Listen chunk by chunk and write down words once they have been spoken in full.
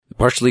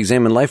Partially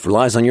Examined Life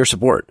relies on your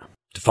support.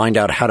 To find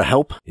out how to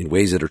help in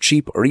ways that are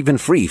cheap or even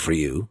free for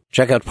you,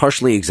 check out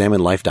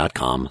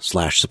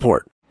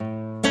partiallyexaminedlife.com/support.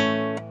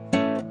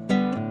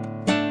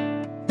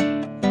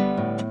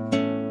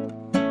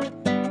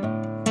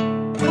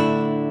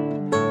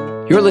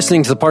 You're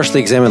listening to The Partially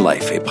Examined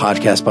Life, a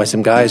podcast by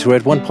some guys who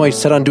at one point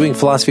set on doing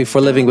philosophy for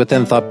a living but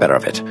then thought better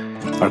of it.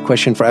 Our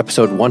question for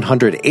episode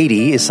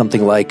 180 is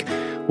something like,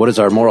 what is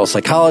our moral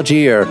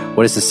psychology, or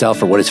what is the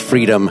self, or what is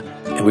freedom?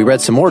 And we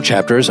read some more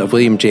chapters of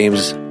William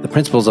James' The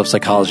Principles of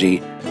Psychology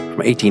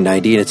from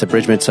 1890 and its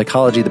abridgment,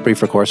 Psychology, the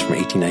Briefer Course from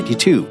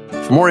 1892.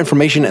 For more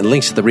information and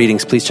links to the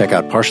readings, please check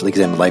out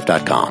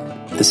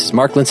partiallyexaminedlife.com. This is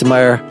Mark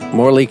Linsenmeyer,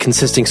 morally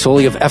consisting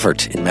solely of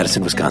effort in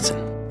Madison, Wisconsin.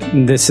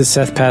 This is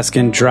Seth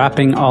Paskin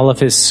dropping all of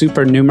his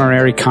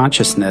supernumerary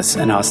consciousness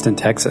in Austin,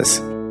 Texas.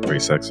 Very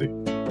sexy.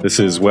 This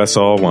is Wes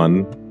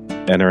Alwan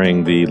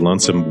entering the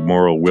lonesome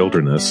moral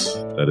wilderness.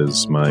 That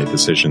is my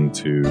decision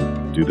to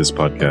do this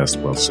podcast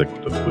while sick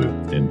with the flu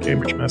in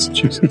Cambridge,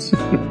 Massachusetts.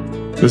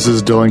 This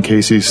is Dylan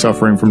Casey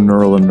suffering from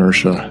neural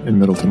inertia in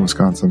Middleton,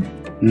 Wisconsin.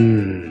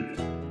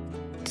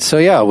 So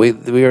yeah, we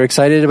were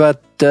excited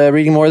about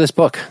reading more of this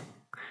book.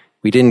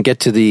 We didn't get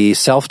to the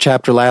self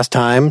chapter last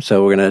time,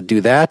 so we're going to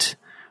do that.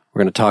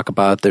 We're going to talk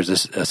about, there's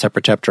a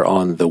separate chapter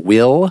on the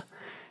will,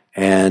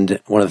 and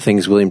one of the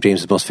things William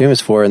James is most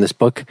famous for in this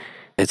book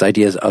is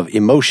ideas of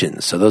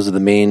emotions. So those are the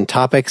main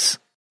topics.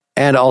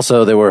 And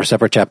also there were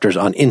separate chapters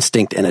on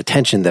instinct and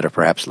attention that are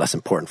perhaps less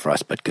important for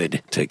us, but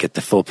good to get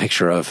the full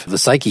picture of the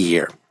psyche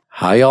here.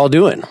 How y'all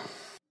doing?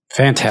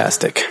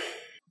 Fantastic.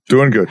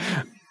 Doing good.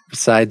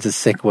 Besides the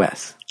sick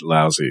Wes.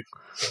 Lousy.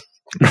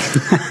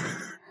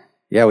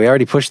 Yeah, we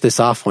already pushed this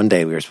off one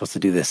day. We were supposed to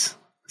do this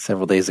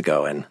several days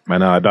ago. And I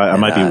know, I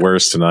might be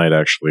worse tonight,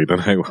 actually,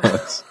 than I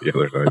was the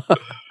other night.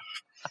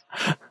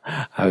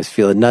 I was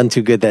feeling none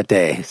too good that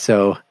day.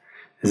 So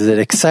this is an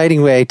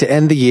exciting way to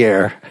end the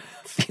year,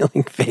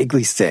 feeling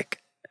vaguely sick.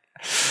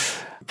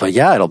 But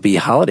yeah, it'll be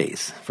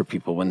holidays for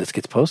people when this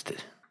gets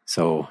posted.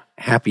 So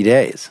happy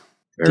days.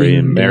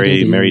 Merry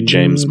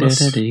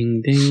Jamesmas.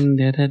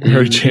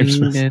 Merry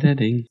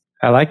Jamesmas.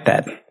 I like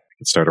that.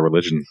 Could start a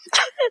religion.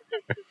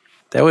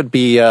 That would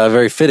be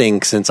very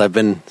fitting, since I've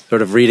been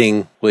sort of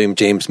reading William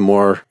James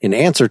more in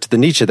answer to the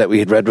Nietzsche that we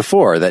had read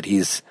before, that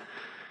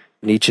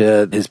Nietzsche,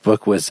 his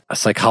book was A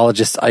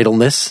Psychologist's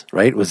Idleness,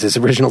 right? Was his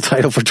original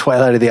title for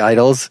Twilight of the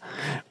Idols,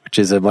 which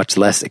is a much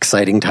less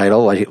exciting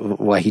title,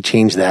 why he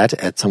changed that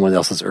at someone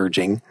else's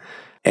urging.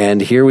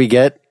 And here we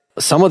get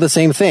some of the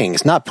same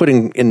things, not put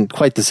in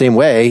quite the same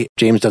way.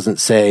 James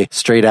doesn't say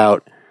straight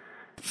out,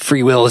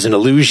 free will is an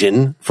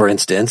illusion, for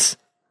instance.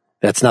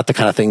 That's not the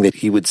kind of thing that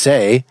he would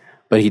say.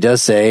 But he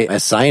does say,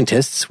 as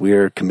scientists,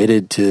 we're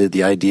committed to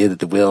the idea that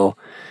the will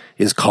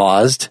is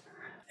caused.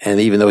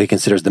 And even though he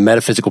considers the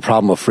metaphysical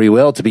problem of free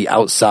will to be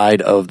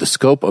outside of the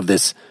scope of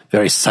this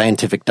very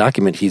scientific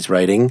document he's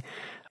writing,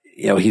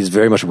 he's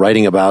very much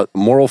writing about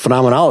moral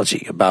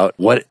phenomenology, about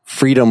what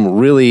freedom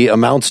really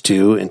amounts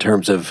to in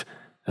terms of,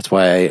 that's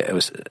why I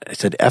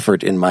said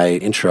effort in my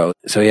intro.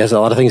 So he has a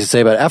lot of things to say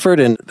about effort,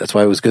 and that's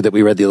why it was good that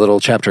we read the little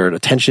chapter on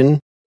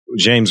attention.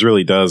 James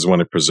really does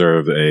want to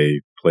preserve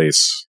a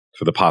place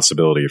for the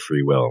possibility of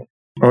free will.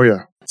 Oh,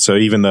 yeah. So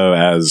even though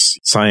as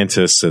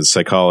scientists, as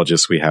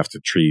psychologists, we have to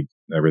treat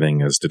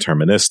everything as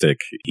deterministic,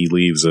 he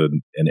leaves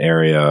an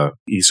area,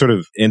 he sort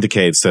of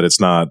indicates that it's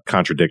not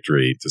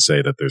contradictory to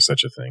say that there's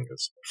such a thing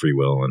as free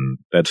will. And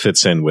that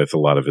fits in with a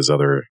lot of his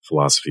other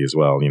philosophy as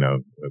well, what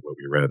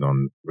we read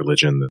on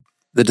religion.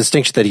 The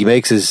distinction that he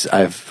makes is,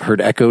 I've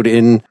heard echoed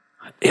in,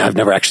 I've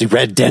never actually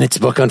read Dennett's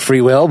book on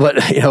free will, but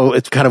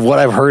it's kind of what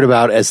I've heard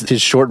about as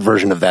his short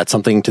version of that,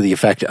 something to the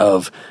effect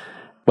of,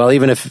 well,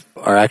 even if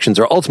our actions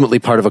are ultimately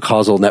part of a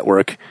causal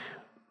network,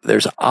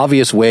 there's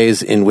obvious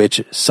ways in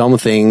which some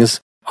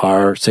things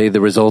are, say, the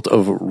result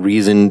of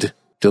reasoned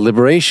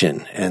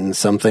deliberation, and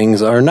some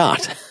things are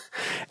not.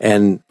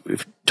 And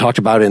we've talked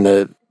about in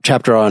the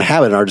chapter on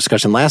habit in our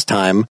discussion last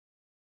time,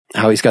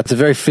 how he's got the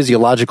very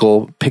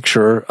physiological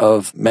picture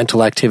of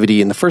mental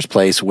activity in the first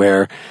place,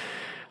 where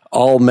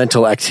all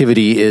mental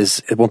activity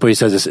is, at one point he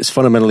says, is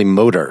fundamentally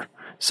motor,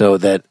 so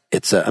that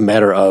it's a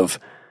matter of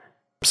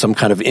some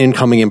kind of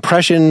incoming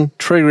impression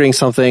triggering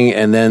something,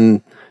 and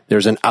then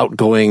there's an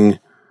outgoing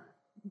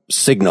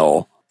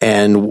signal.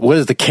 And what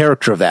is the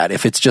character of that?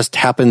 If it just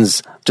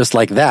happens just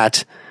like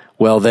that,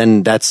 well,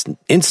 then that's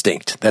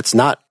instinct. That's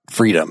not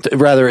freedom.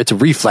 Rather, it's a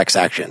reflex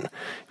action,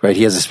 right?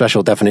 He has a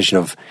special definition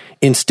of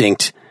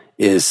instinct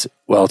is,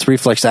 well, it's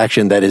reflex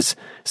action that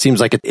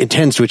seems like it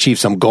intends to achieve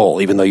some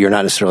goal, even though you're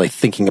not necessarily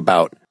thinking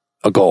about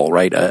a goal,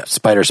 right? A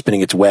spider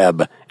spinning its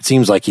web. It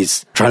seems like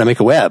he's trying to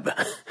make a web,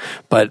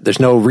 but there's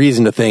no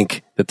reason to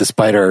think that the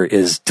spider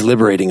is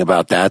deliberating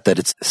about that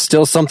it's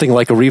still something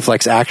like a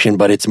reflex action,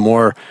 but it's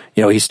more,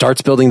 he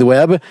starts building the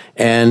web,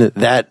 and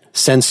that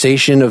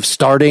sensation of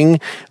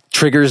starting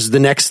triggers the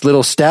next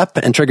little step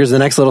and triggers the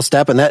next little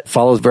step. And that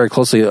follows very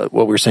closely what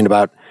we were saying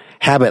about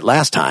habit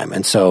last time.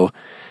 And so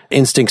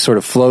instinct sort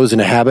of flows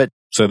into habit.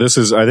 So this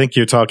is, I think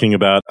you're talking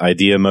about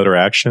idea motor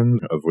action,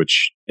 of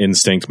which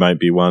instinct might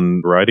be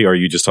one variety, or are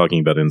you just talking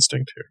about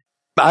instinct here?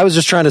 I was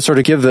just trying to sort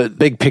of give the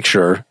big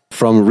picture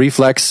from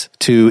reflex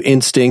to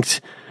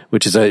instinct,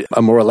 which is a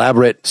more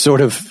elaborate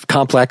sort of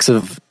complex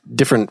of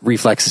different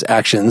reflex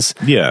actions,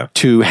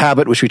 to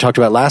habit, which we talked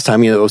about last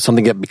time,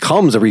 something that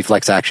becomes a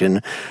reflex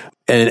action.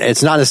 And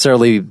it's not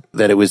necessarily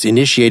that it was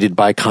initiated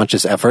by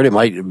conscious effort. It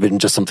might have been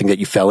just something that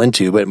you fell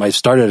into, but it might have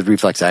started as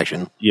reflex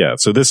action. Yeah.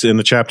 So this, in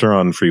the chapter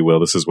on free will,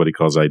 this is what he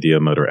calls idea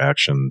motor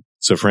action.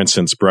 So for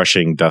instance,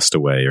 brushing dust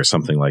away or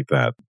something like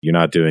that. You're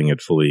not doing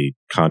it fully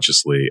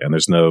consciously, and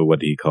there's no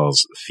what he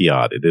calls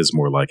fiat. It is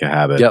more like a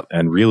habit. Yep.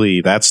 And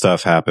really that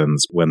stuff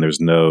happens when there's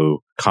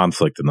no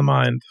conflict in the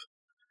mind.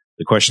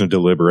 The question of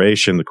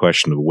deliberation, the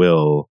question of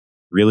will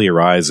really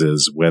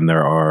arises when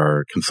there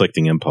are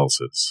conflicting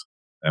impulses,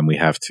 and we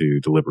have to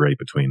deliberate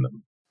between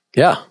them.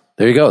 Yeah,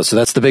 there you go. So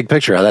that's the big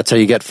picture. That's how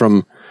you get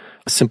from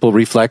a simple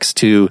reflex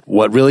to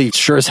what really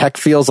sure as heck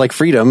feels like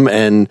freedom,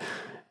 and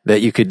that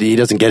he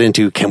doesn't get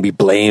into, can we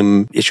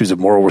blame issues of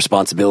moral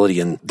responsibility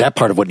and that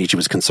part of what Nietzsche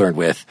was concerned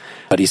with.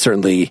 But he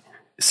certainly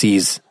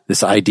sees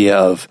this idea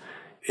of,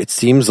 it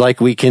seems like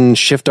we can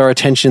shift our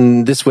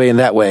attention this way and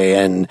that way,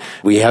 and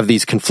we have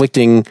these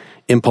conflicting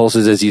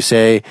impulses, as you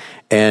say,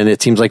 and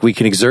it seems like we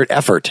can exert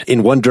effort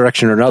in one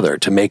direction or another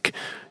to make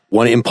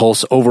one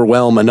impulse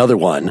overwhelm another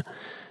one.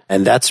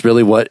 And that's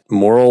really what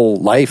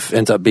moral life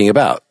ends up being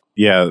about.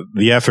 Yeah,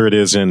 the effort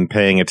is in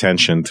paying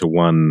attention to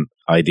one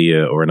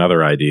idea or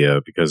another idea,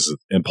 because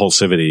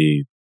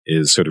impulsivity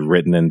is sort of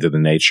written into the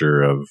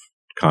nature of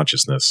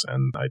consciousness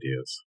and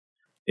ideas.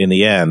 In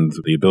the end,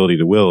 the ability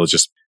to will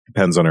just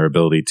depends on our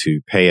ability to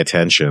pay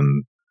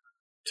attention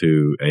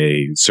to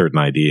a certain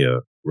idea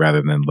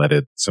rather than let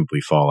it simply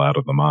fall out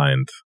of the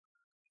mind.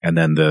 And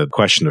then the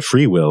question of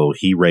free will,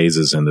 he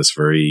raises in this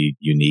very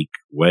unique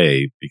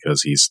way,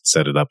 because he's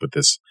set it up with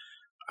this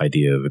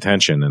idea of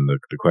attention. And the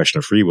question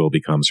of free will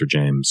becomes, for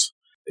James,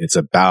 it's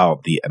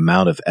about the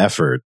amount of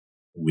effort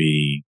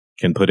we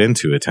can put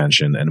into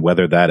attention, and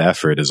whether that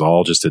effort is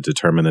all just a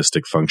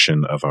deterministic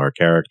function of our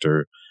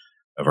character,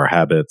 of our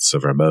habits,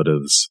 of our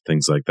motives,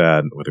 things like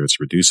that, whether it's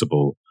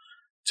reducible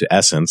to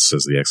essence,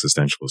 as the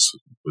existentialist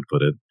would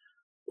put it,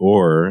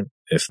 or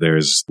if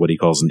there's what he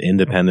calls an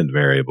independent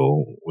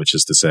variable, which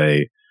is to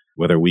say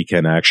whether we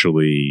can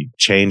actually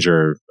change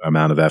our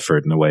amount of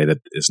effort in a way that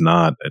is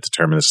not a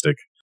deterministic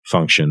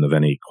function of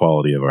any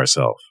quality of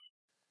ourself.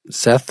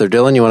 Seth or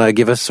Dylan, you want to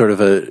give us sort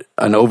of an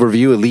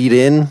overview, a lead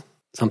in,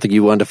 something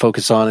you wanted to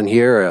focus on in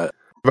here?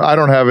 I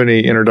don't have any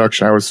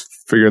introduction. I was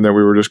figuring that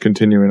we were just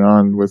continuing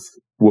on with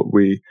what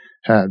we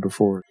had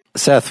before.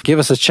 Seth, give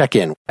us a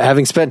check-in.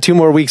 Having spent 2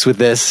 more weeks with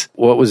this,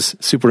 what was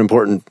super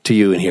important to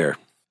you in here?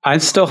 I'm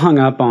still hung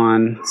up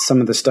on some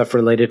of the stuff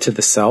related to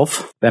the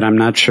self that I'm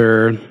not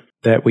sure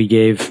that we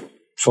gave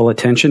full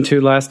attention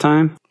to last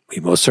time. We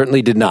most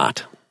certainly did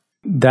not.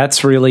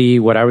 That's really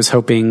what I was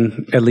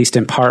hoping, at least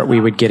in part, we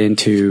would get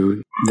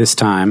into this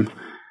time.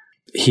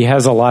 He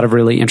has a lot of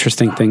really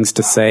interesting things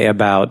to say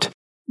about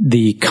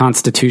the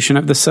constitution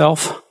of the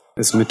self,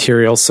 as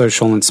material,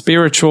 social, and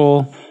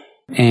spiritual,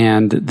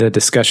 and the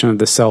discussion of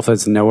the self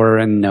as knower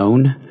and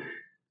known.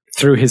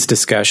 Through his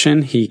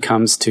discussion, he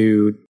comes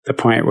to the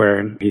point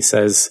where he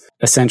says,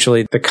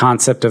 essentially, the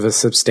concept of a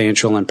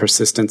substantial and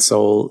persistent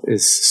soul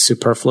is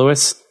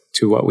superfluous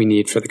to what we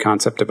need for the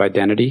concept of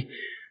identity.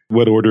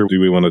 What order do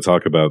we want to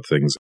talk about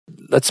things?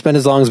 Let's spend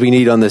as long as we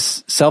need on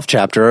this self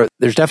chapter.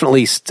 There's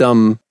definitely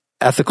some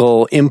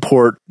ethical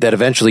import that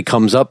eventually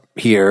comes up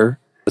here.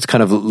 It's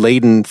kind of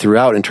laden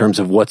throughout in terms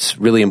of what's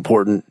really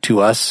important to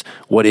us.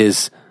 What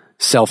is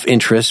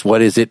self-interest?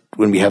 What is it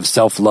when we have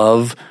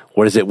self-love?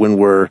 What is it when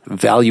we're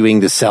valuing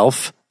the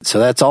self? So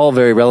that's all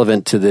very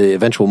relevant to the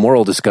eventual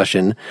moral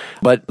discussion.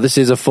 But this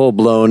is a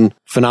full-blown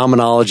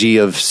phenomenology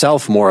of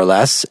self, more or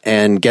less,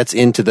 and gets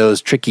into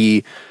those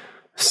tricky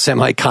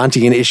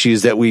semi-Kantian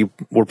issues that we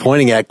were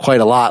pointing at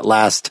quite a lot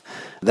last.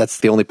 That's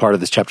the only part of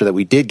this chapter that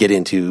we did get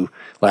into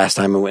last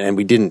time, and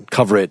we didn't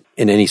cover it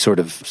in any sort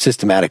of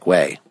systematic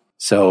way.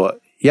 So,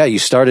 yeah, you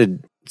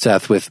started,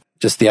 Seth, with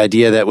just the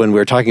idea that when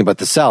we're talking about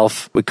the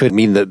self, we could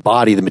mean the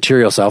body, the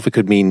material self, we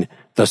could mean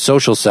the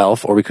social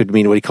self, or we could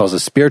mean what he calls a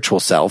spiritual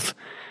self.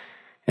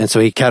 And so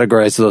he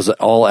categorized those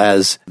all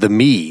as the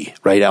me,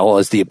 right? All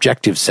as the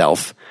objective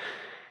self.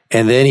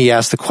 And then he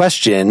asked the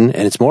question,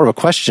 and it's more of a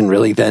question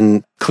really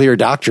than clear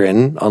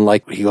doctrine,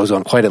 unlike he goes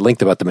on quite at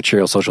length about the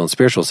material, social, and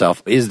spiritual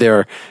self. Is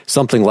there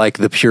something like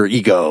the pure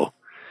ego,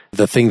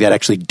 the thing that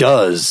actually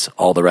does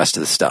all the rest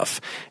of the stuff?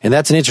 And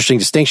that's an interesting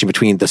distinction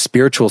between the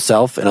spiritual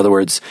self, in other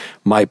words,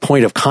 my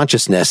point of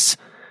consciousness,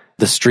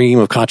 the stream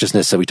of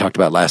consciousness that we talked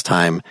about last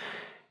time,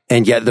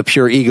 and yet the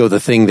pure ego, the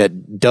thing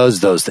that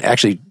does those.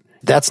 Actually,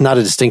 that's not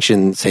a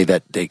distinction, say,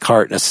 that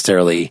Descartes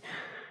necessarily,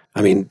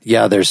 I mean,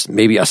 yeah, there's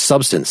maybe a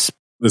substance.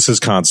 This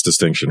is Kant's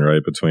distinction,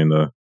 right?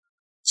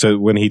 So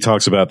when he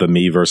talks about the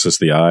me versus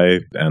the I,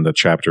 and the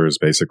chapter is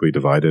basically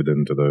divided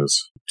into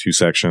those 2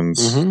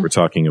 sections, We're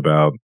talking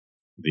about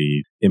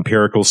the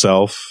empirical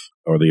self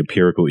or the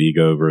empirical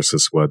ego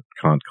versus what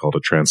Kant called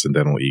a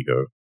transcendental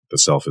ego. the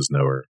self is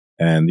knower.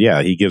 And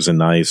yeah, he gives a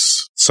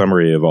nice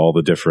summary of all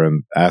the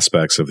different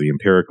aspects of the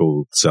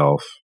empirical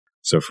self.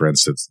 So for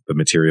instance, the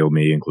material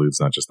me includes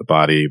not just the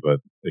body,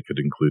 but it could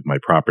include my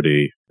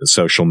property, the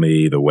social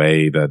me, the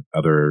way that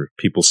other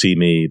people see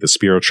me, the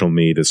spiritual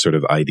me, this sort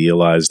of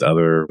idealized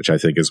other, which I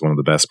think is one of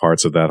the best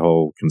parts of that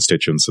whole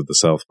constituents of the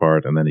self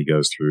part. And then he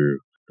goes through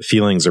the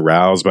feelings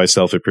aroused by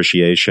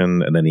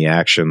self-appreciation, and then the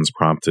actions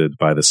prompted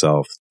by the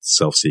self,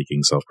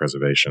 self-seeking,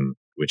 self-preservation,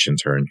 which in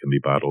turn can be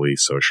bodily,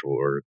 social,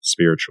 or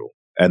spiritual.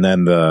 And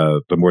then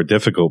the more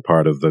difficult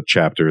part of the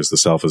chapter is the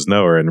self as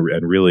knower, and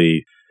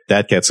really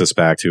that gets us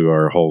back to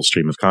our whole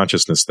stream of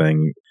consciousness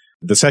thing.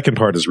 The second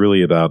part is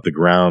really about the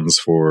grounds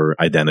for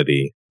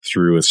identity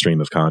through a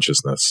stream of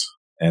consciousness.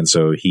 And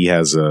so he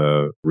has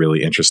a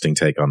really interesting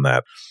take on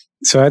that.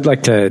 So I'd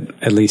like to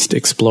at least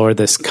explore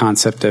this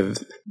concept of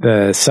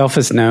the self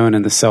as known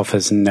and the self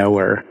as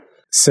knower.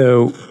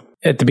 So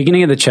at the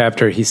beginning of the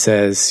chapter, he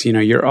says,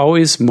 you're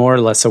always more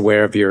or less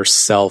aware of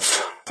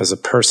yourself as a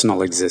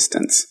personal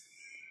existence.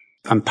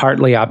 I'm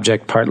partly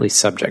object, partly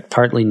subject,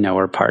 partly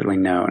knower, partly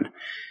known.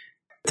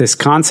 This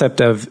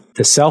concept of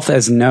the self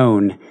as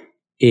known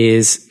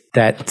is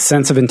that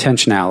sense of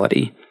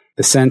intentionality,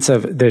 the sense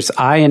of there's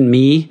I and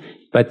me,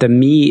 but the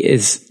me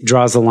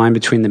draws a line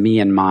between the me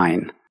and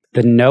mine.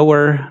 The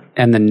knower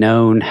and the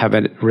known have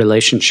a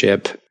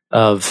relationship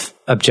of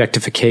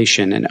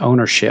objectification and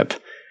ownership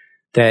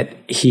that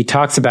he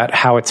talks about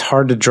how it's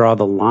hard to draw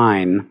the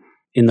line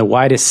in the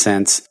widest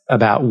sense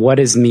about what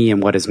is me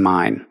and what is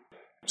mine.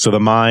 So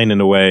the mine,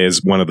 in a way,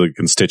 is one of the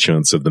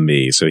constituents of the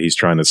me. So he's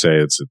trying to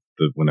say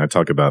when I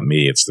talk about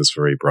me, it's this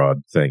very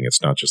broad thing.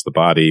 It's not just the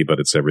body, but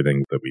it's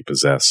everything that we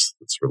possess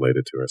that's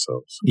related to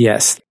ourselves.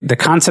 Yes. The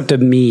concept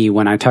of me,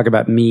 when I talk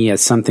about me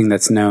as something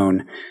that's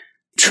known,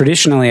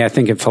 traditionally, I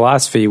think in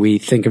philosophy, we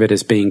think of it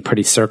as being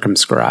pretty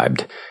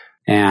circumscribed.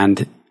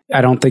 And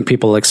I don't think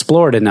people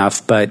explore it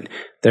enough, but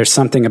there's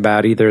something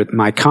about either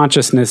my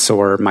consciousness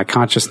or my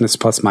consciousness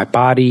plus my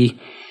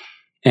body.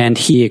 And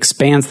he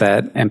expands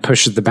that and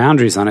pushes the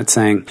boundaries on it,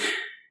 saying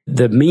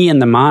the me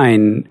and the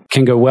mine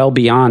can go well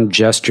beyond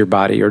just your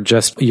body or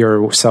just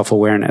your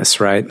self-awareness,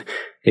 right?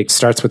 It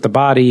starts with the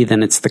body,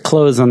 then it's the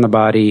clothes on the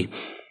body,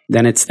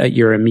 then it's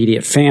your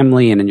immediate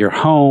family and in your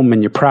home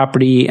and your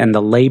property and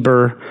the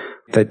labor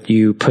that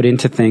you put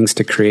into things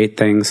to create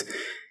things.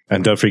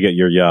 And don't forget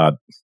your yacht.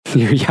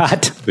 Your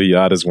yacht. The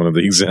yacht is one of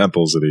the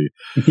examples that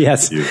he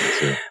yes.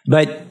 uses. Yeah.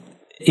 But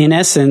in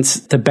essence,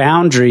 the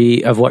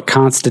boundary of what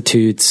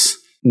constitutes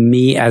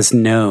me as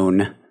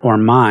known or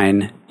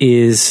mine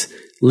is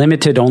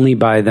limited only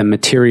by the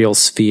material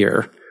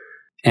sphere.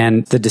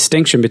 And the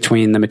distinction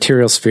between the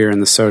material sphere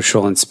and the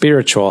social and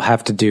spiritual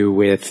have to do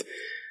with,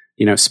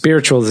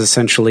 spiritual is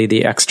essentially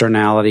the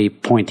externality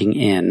pointing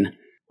in,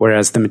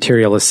 whereas the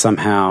material is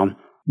somehow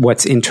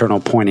what's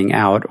internal pointing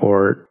out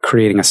or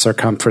creating a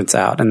circumference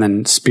out. And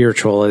then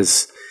spiritual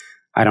is,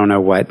 I don't know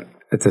what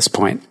at this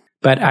point.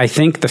 But I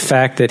think the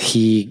fact that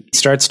he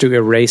starts to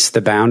erase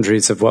the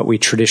boundaries of what we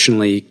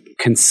traditionally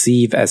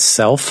conceive as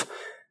self,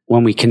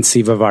 when we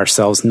conceive of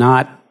ourselves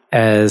not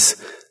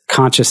as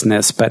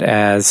consciousness, but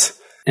as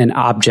an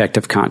object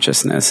of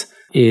consciousness,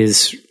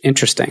 is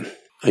interesting.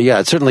 Yeah,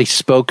 it certainly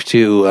spoke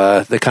to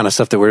the kind of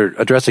stuff that we're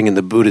addressing in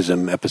the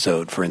Buddhism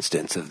episode, for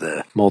instance, of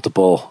the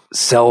multiple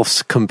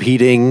selves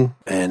competing.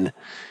 And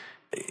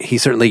he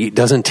certainly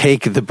doesn't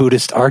take the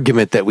Buddhist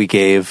argument that we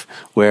gave,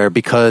 where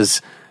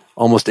because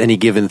almost any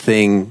given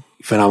thing,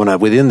 phenomena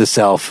within the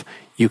self,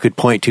 you could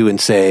point to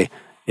and say,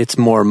 it's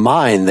more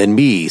mine than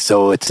me,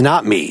 so it's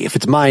not me. If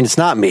it's mine, it's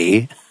not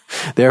me.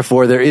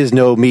 Therefore, there is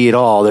no me at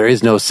all. There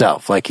is no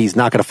self. Like, he's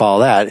not going to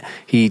follow that.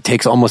 He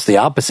takes almost the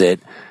opposite,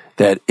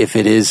 that if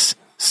it is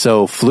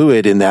so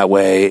fluid in that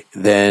way,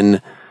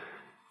 then,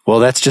 well,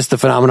 that's just the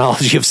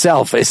phenomenology of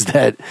self, is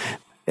that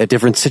at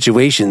different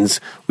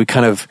situations, we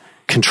kind of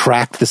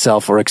contract the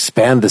self or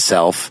expand the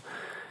self.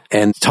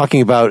 And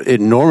talking about it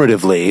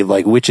normatively,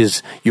 like which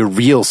is your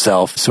real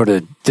self, sort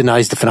of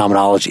denies the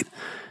phenomenology.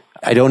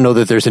 I don't know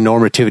that there's a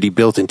normativity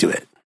built into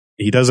it.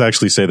 He does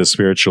actually say the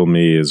spiritual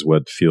me is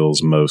what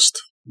feels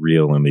most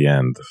real in the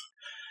end.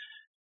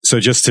 So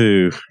just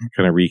to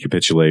kind of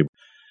recapitulate,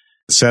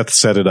 Seth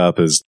set it up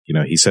as,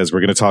 he says we're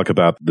going to talk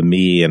about the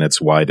me in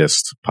its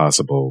widest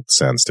possible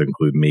sense to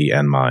include me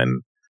and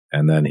mine.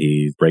 And then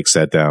he breaks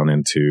that down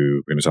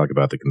into, we're going to talk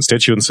about the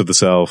constituents of the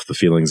self, the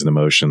feelings and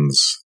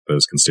emotions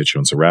those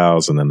constituents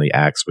arouse, and then the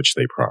acts which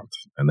they prompt.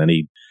 And then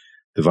he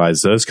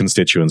divides those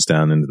constituents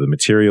down into the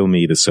material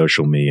me, the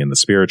social me, and the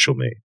spiritual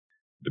me.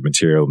 The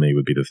material me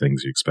would be the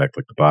things you expect,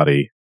 like the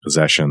body,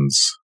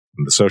 possessions.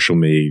 And the social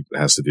me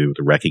has to do with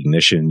the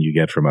recognition you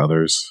get from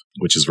others,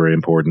 which is very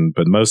important.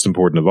 But most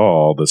important of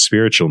all, the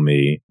spiritual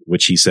me,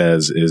 which he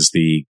says is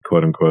the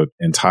quote unquote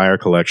entire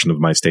collection of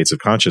my states of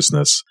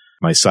consciousness,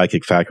 my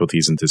psychic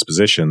faculties and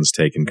dispositions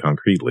taken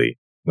concretely.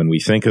 When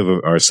we think of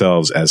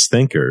ourselves as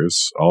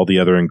thinkers, all the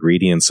other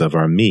ingredients of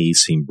our me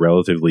seem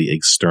relatively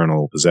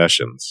external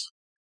possessions.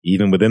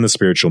 Even within the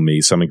spiritual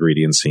me, some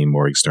ingredients seem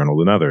more external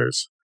than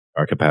others.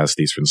 Our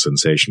capacities for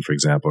sensation, for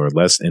example, are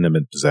less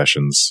intimate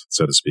possessions,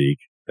 so to speak,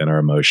 than our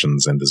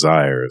emotions and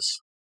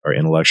desires. Our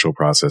intellectual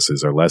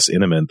processes are less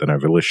intimate than our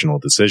volitional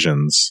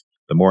decisions.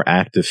 The more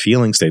active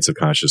feeling states of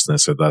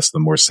consciousness are thus the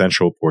more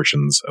central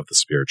portions of the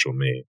spiritual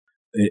me.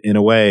 In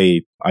a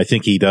way, I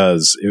think he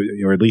does,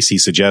 or at least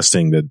he's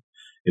suggesting that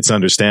it's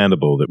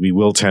understandable that we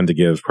will tend to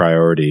give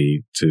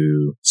priority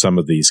to some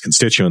of these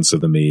constituents of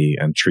the me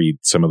and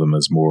treat some of them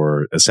as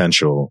more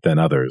essential than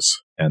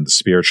others. And the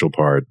spiritual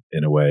part,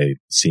 in a way,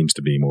 seems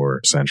to be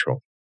more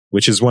central,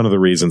 which is one of the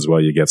reasons why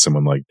you get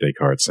someone like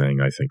Descartes saying,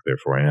 I think,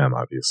 therefore I am,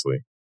 obviously.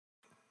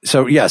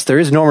 So yes, there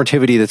is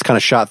normativity that's kind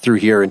of shot through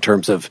here in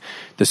terms of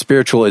the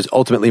spiritual is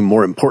ultimately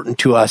more important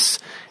to us,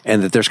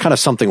 and that there's kind of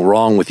something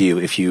wrong with you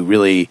if you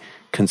really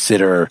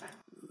consider,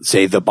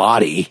 say, the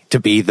body to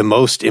be the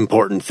most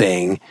important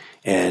thing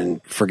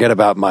and forget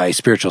about my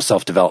spiritual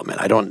self-development.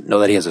 I don't know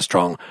that he has a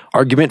strong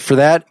argument for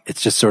that.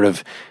 It's just sort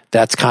of,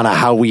 that's kind of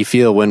how we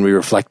feel when we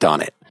reflect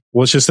on it.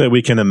 Well, it's just that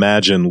we can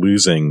imagine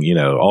losing,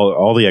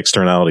 all the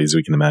externalities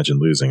we can imagine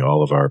losing,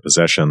 all of our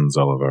possessions,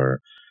 all of our,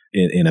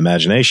 in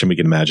imagination, we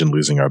can imagine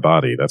losing our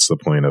body. That's the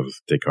point of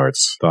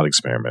Descartes' thought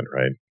experiment,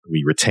 right?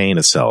 We retain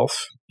a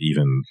self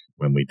even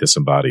when we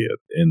disembody it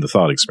in the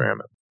thought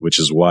experiment, which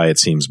is why it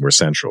seems more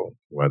central,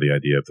 why the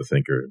idea of the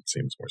thinker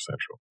seems more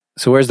central.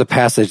 So where's the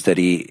passage that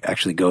he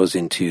actually goes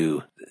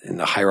into in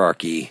the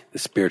hierarchy, the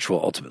spiritual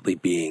ultimately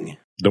being?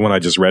 The one I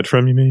just read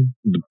from, you mean?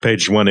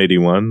 Page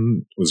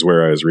 181 was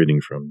where I was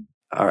reading from.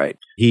 All right.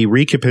 He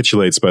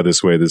recapitulates by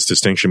this way this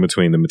distinction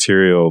between the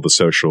material, the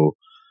social,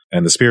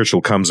 and the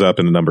spiritual comes up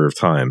in a number of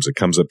times. It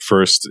comes up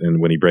first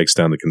when he breaks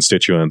down the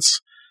constituents.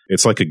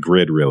 It's like a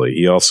grid, really.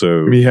 He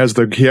also he has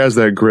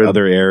that grid.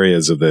 Other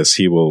areas of this,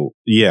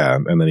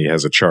 and then he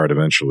has a chart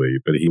eventually,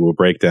 but he will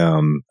break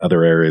down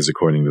other areas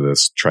according to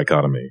this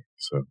trichotomy.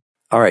 So,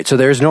 all right. So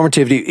there's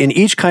normativity in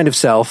each kind of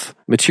self,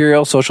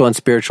 material, social, and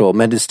spiritual.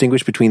 Men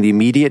distinguish between the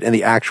immediate and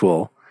the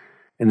actual,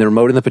 and the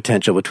remote and the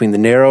potential, between the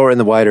narrower and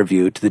the wider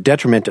view, to the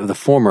detriment of the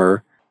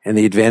former and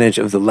the advantage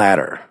of the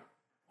latter.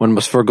 One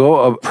must forego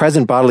a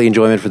present bodily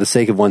enjoyment for the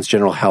sake of one's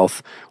general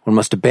health. One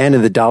must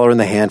abandon the dollar in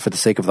the hand for the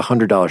sake of the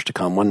 $100 to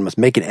come. One must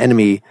make an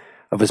enemy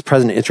of his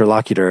present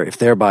interlocutor, if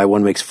thereby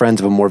one makes friends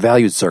of a more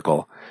valued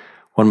circle.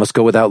 One must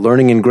go without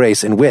learning and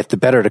grace and wit, the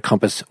better to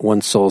compass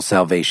one's soul's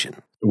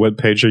salvation. What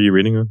page are you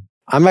reading on?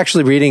 I'm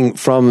actually reading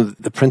from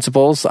the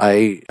Principles.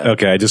 Okay,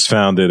 I just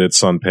found it.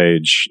 It's on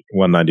page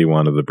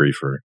 191 of the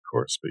briefer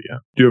course, but yeah.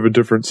 Do you have a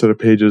different set of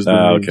pages than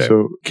me? Okay.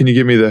 So can you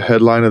give me the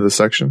headline of the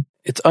section?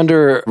 It's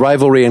under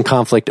rivalry and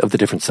conflict of the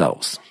different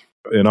selves.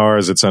 In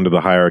ours, it's under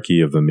the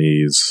hierarchy of the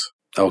me's.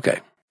 Okay.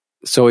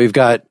 So we've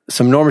got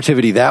some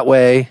normativity that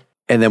way,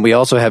 and then we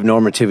also have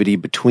normativity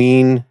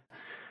between.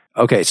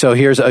 Okay, so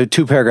here's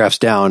 2 paragraphs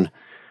down.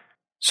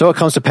 So it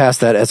comes to pass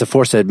that, as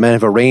aforesaid, men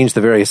have arranged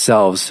the various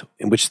selves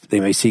in which they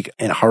may seek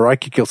an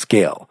hierarchical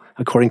scale,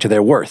 according to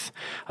their worth.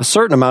 A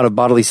certain amount of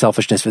bodily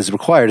selfishness is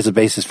required as a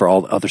basis for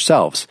all other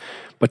selves,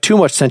 but too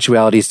much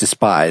sensuality is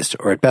despised,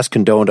 or at best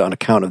condoned on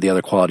account of the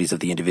other qualities of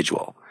the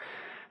individual.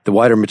 The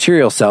wider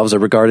material selves are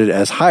regarded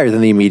as higher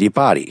than the immediate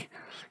body.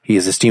 He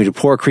is esteemed a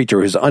poor creature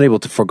who is unable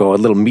to forego a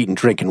little meat and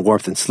drink and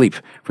warmth and sleep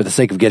for the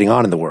sake of getting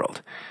on in the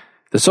world.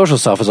 The social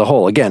self as a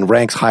whole, again,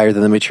 ranks higher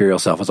than the material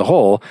self as a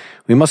whole.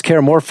 We must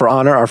care more for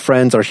honor, our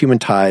friends, our human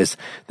ties,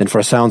 than for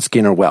a sound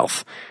skin or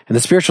wealth. And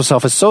the spiritual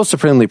self is so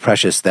supremely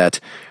precious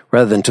that,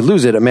 rather than to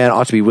lose it, a man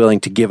ought to be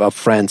willing to give up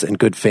friends and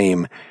good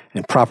fame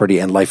and property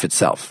and life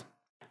itself.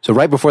 So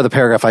right before the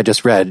paragraph I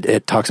just read,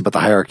 it talks about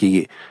the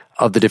hierarchy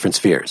of the different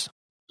spheres.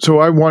 So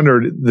I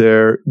wondered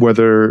there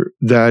whether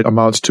that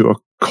amounts to a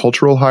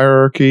cultural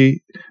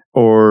hierarchy,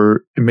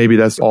 or maybe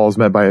that's all is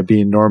meant by it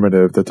being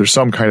normative, that there's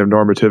some kind of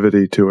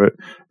normativity to it,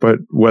 but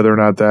whether or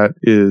not that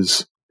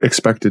is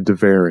expected to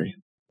vary.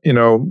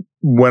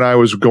 When I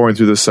was going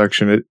through this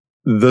section,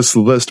 this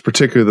list,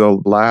 particularly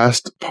the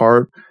last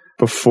part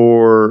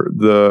before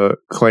the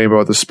claim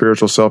about the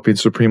spiritual self being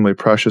supremely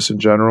precious in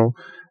general,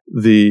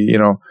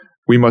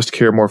 we must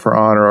care more for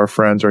honor, our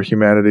friends, our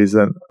humanities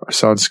than our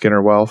sound skin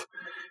or wealth.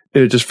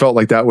 It just felt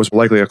like that was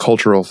likely a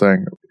cultural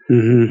thing.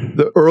 Mm-hmm.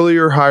 The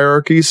earlier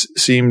hierarchies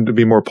seemed to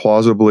be more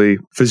plausibly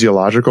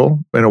physiological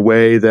in a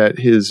way that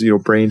his,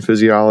 brain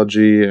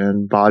physiology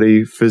and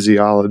body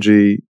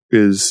physiology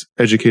is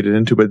educated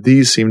into, but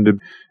these seem to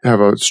have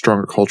a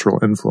stronger cultural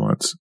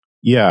influence.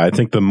 Yeah, I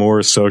think the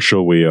more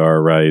social we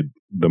are, right,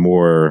 the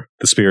more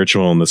the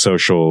spiritual and the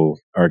social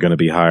are going to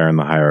be higher in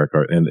the hierarchy,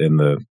 in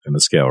the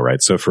scale,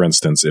 right? So, for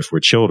instance, if we're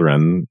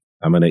children,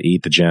 I'm going to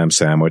eat the jam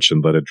sandwich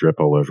and let it drip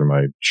all over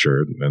my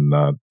shirt and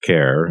not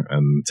care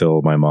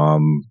until my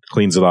mom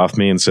cleans it off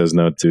me and says,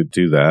 no, to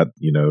do that.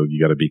 You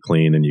got to be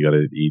clean and you got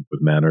to eat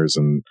with manners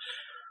and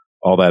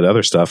all that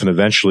other stuff. And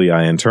eventually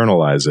I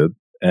internalize it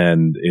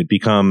and it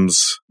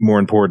becomes more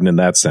important in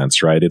that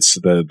sense, right? It's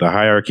the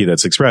hierarchy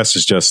that's expressed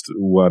is just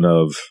one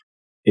of,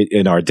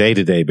 in our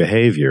day-to-day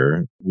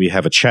behavior, we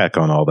have a check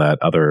on all that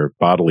other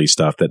bodily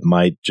stuff that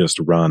might just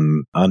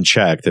run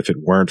unchecked if it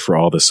weren't for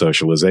all this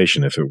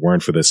socialization, if it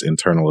weren't for this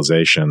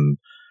internalization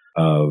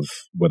of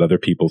what other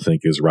people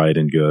think is right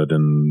and good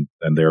and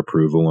their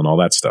approval and all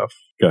that stuff.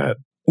 Go ahead.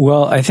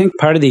 Well, I think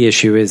part of the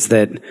issue is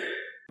that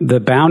the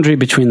boundary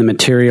between the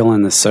material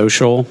and the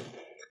social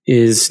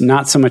is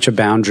not so much a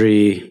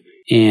boundary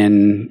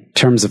in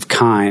terms of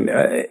kind.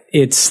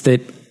 It's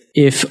that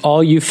if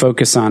all you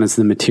focus on is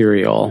the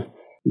material,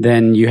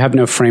 then you have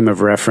no frame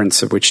of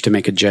reference of which to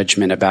make a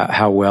judgment about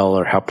how well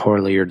or how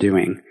poorly you're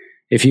doing.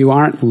 If you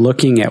aren't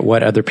looking at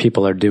what other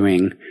people are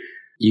doing,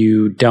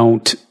 you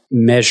don't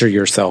measure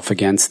yourself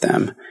against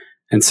them.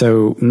 And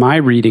so my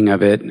reading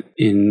of it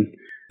in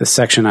the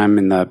section I'm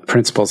in the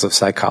Principles of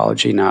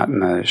Psychology, not in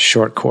the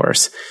short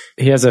course,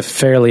 he has a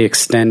fairly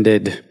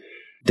extended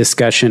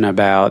discussion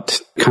about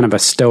kind of a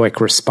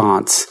Stoic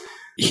response.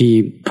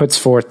 He puts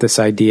forth this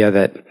idea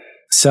that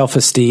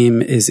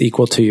self-esteem is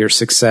equal to your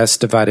success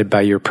divided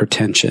by your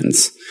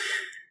pretensions.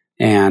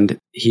 And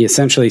he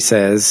essentially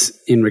says,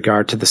 in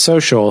regard to the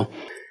social,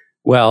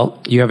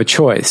 well, you have a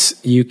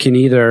choice. You can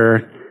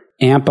either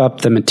amp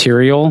up the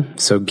material,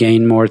 so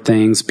gain more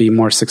things, be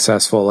more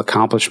successful,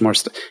 accomplish more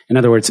in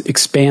other words,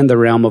 expand the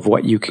realm of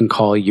what you can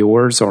call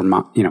yours or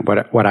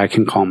what I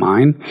can call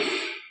mine.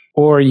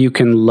 Or you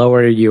can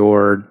lower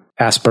your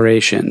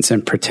aspirations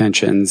and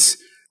pretensions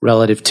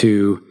relative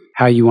to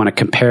how you want to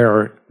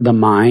compare the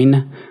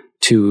mine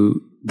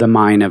to the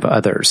mine of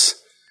others.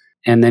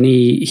 And then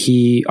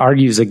he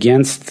argues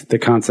against the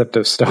concept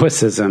of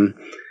Stoicism.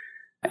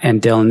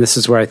 And Dylan, this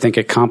is where I think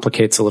it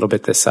complicates a little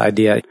bit this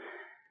idea.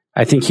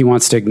 I think he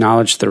wants to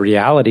acknowledge the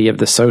reality of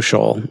the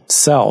social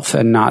self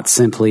and not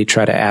simply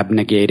try to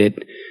abnegate it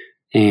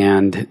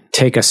and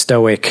take a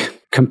Stoic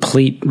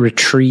complete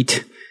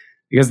retreat.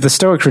 Because the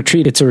Stoic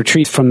retreat, it's a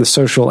retreat from the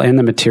social and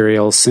the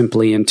material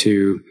simply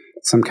into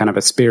some kind of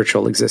a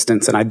spiritual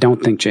existence. And I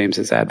don't think James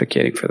is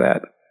advocating for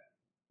that.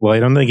 Well, I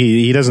don't think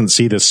he doesn't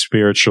see the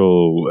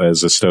spiritual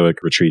as a Stoic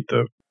retreat,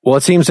 though. Well,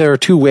 it seems there are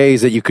two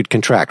ways that you could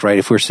contract, right?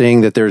 If we're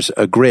saying that there's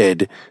a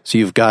grid, so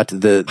you've got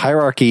the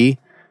hierarchy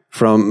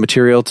from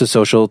material to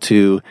social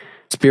to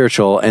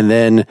spiritual, and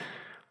then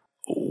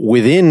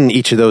within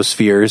each of those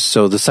spheres,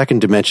 so the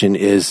second dimension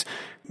is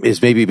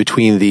maybe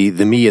between the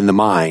me and the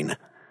mine,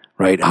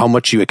 right? How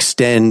much you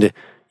extend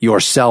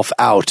yourself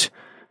out.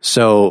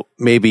 So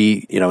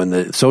maybe, in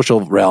the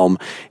social realm,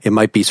 it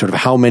might be sort of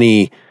how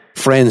many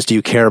friends do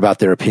you care about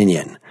their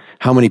opinion?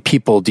 How many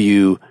people do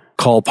you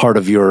call part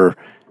of your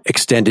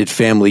extended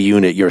family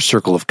unit, your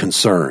circle of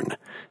concern?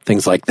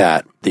 Things like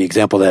that. The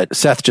example that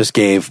Seth just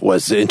gave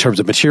was in terms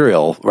of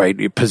material,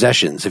 right?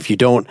 Possessions. If you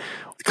don't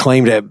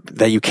claim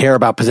that you care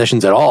about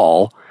possessions at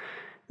all,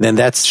 then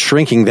that's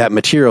shrinking that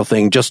material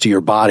thing just to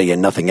your body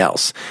and nothing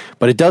else.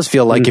 But it does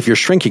feel like if you're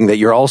shrinking, that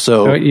you're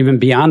also even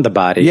beyond the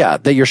body. Yeah,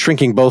 that you're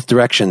shrinking both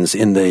directions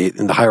in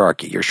the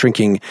hierarchy. You're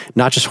shrinking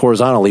not just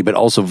horizontally, but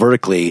also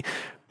vertically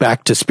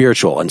back to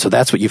spiritual. And so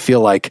that's what you feel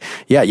like.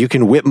 Yeah, you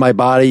can whip my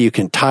body, you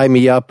can tie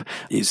me up,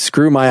 you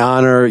screw my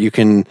honor, you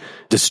can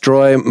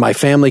destroy my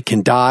family,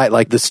 can die.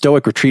 Like the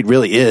Stoic retreat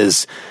really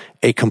is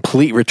a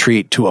complete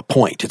retreat to a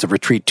point. It's a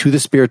retreat to the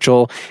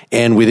spiritual,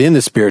 and within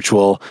the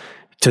spiritual,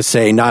 to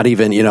say not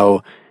even,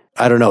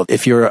 I don't know,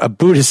 if you're a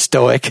Buddhist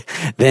Stoic,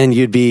 then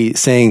you'd be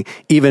saying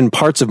even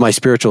parts of my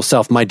spiritual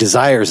self, my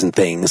desires and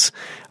things,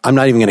 I'm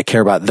not even going to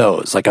care about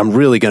those. Like I'm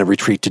really going to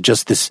retreat to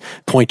just this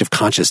point of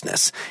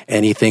consciousness.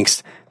 And he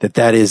thinks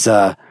that is,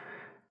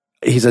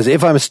 he says,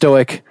 if I'm a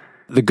Stoic,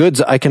 the goods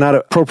I cannot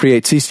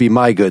appropriate cease to be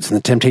my goods, and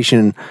the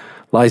temptation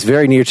lies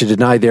very near to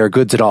deny they are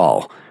goods at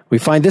all. We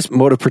find this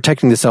mode of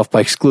protecting the self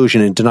by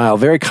exclusion and denial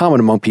very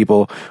common among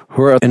people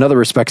who are in other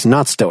respects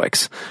not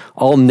Stoics.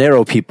 All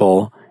narrow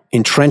people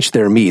entrench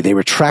their me. They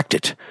retract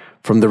it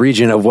from the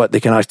region of what they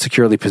cannot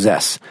securely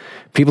possess.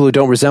 People who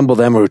don't resemble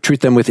them or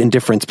treat them with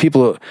indifference,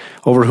 people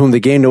over whom they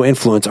gain no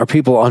influence, are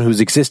people on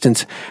whose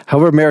existence,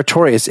 however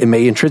meritorious it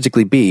may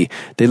intrinsically be,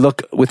 they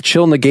look with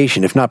chill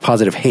negation, if not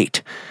positive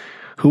hate.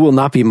 Who will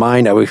not be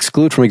mine, I will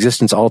exclude from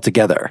existence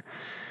altogether.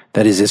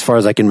 That is, as far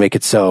as I can make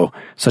it so,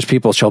 such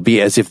people shall be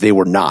as if they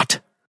were not.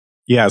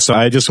 Yeah, so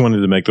I just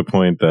wanted to make the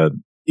point that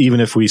even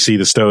if we see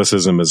the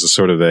Stoicism as a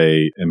sort of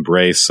a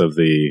embrace of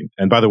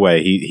and by the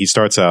way, he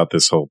starts out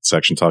this whole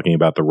section talking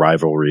about the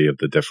rivalry of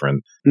the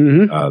different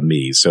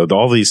me's. So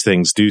all these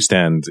things do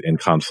stand in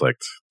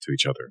conflict to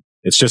each other.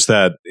 It's just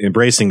that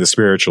embracing the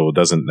spiritual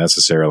doesn't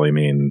necessarily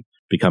mean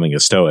becoming a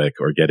Stoic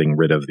or getting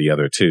rid of the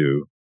other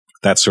two.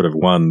 That's sort of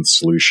one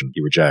solution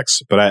he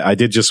rejects. But I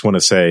did just want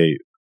to say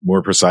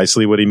more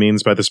precisely what he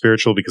means by the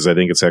spiritual, because I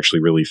think it's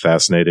actually really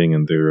fascinating,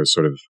 and there are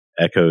sort of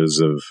echoes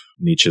of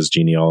Nietzsche's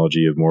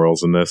genealogy of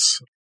morals in this.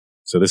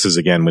 So this is,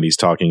 again, when he's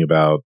talking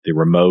about the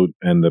remote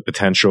and the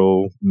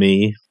potential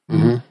me,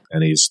 and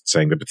he's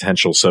saying the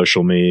potential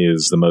social me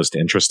is the most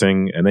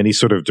interesting, and then he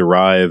sort of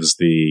derives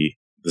the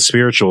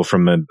spiritual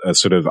from a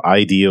sort of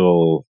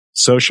ideal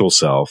social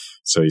self.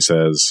 So he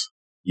says,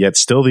 yet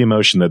still the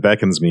emotion that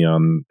beckons me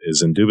on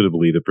is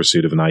indubitably the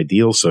pursuit of an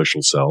ideal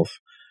social self,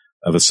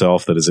 of a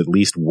self that is at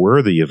least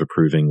worthy of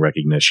approving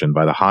recognition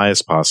by the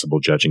highest possible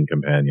judging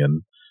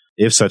companion,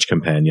 if such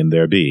companion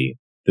there be.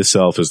 This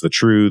self is the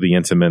true, the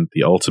intimate,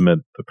 the ultimate,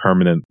 the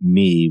permanent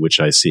me which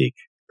I seek.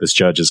 This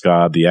judge is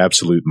God, the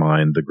absolute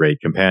mind, the great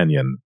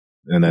companion.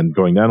 And then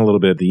going down a little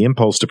bit, the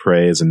impulse to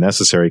pray is a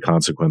necessary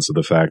consequence of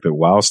the fact that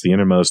whilst the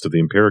innermost of the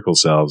empirical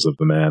selves of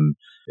the man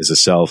is a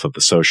self of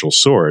the social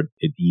sort,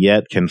 it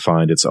yet can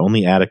find its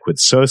only adequate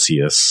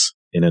socius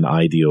in an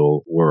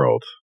ideal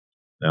world.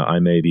 Now, I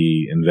may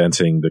be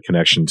inventing the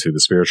connection to the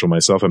spiritual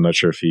myself. I'm not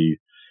sure if he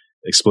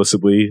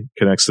explicitly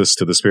connects this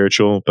to the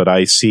spiritual, but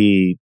I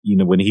see,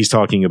 when he's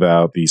talking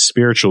about these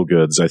spiritual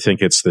goods, I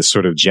think it's this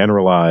sort of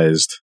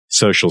generalized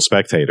social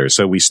spectator.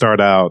 So we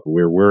start out,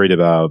 we're worried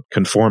about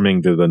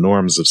conforming to the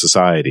norms of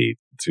society,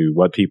 to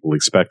what people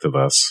expect of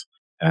us.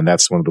 And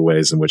that's one of the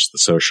ways in which the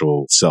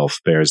social self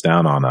bears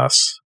down on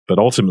us. But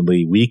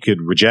ultimately, we could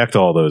reject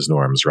all those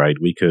norms, right?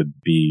 We could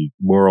be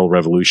moral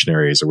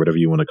revolutionaries or whatever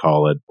you want to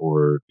call it,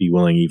 or be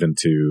willing even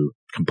to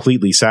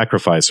completely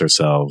sacrifice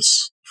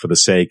ourselves for the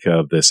sake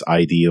of this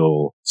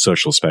ideal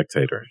social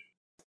spectator.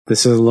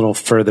 This is a little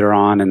further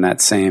on in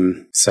that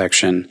same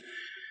section.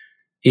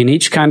 In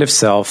each kind of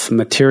self,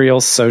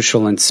 material,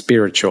 social, and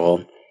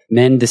spiritual,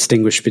 men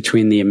distinguish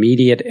between the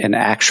immediate and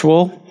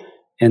actual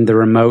and the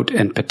remote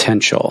and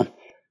potential,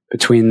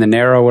 between the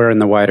narrower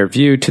and the wider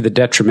view, to the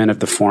detriment of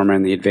the former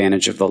and the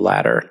advantage of the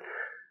latter.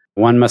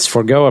 One must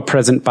forego a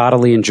present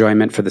bodily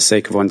enjoyment for the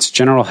sake of one's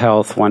general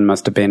health. One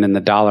must abandon the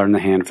dollar in the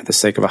hand for the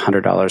sake of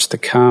 $100 to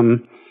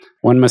come.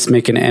 One must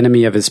make an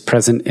enemy of his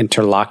present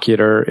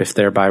interlocutor, if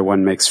thereby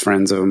one makes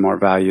friends of a more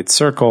valued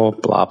circle,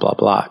 blah, blah,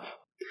 blah.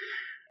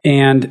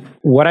 And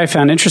what I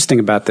found interesting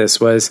about this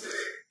was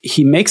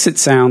he makes it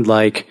sound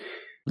like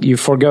you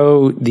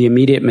forego the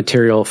immediate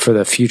material for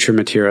the future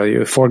material.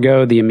 You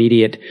forego the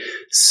immediate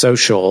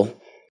social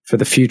for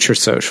the future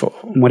social.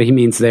 What he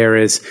means there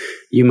is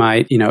you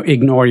might,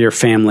 ignore your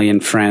family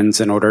and friends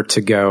in order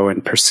to go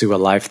and pursue a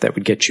life that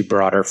would get you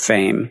broader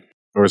fame.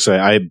 Or say,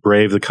 I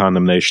brave the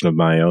condemnation of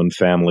my own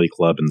family,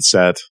 club, and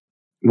set.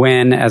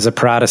 When, as a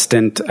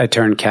Protestant, I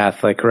turned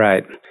Catholic,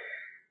 right?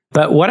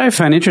 But what I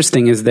find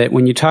interesting is that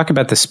when you talk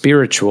about the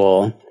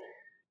spiritual,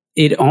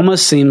 it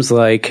almost seems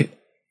like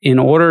in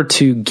order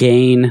to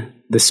gain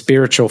the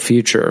spiritual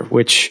future,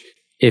 which,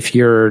 if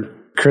you're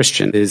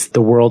Christian, is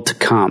the world to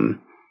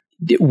come,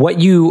 what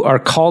you are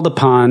called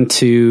upon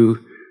to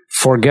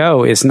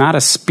forego is not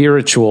a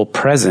spiritual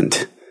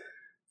present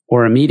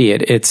or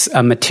immediate. It's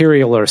a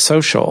material or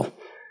social.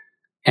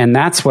 And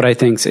that's what I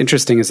think is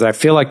interesting, is that I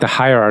feel like the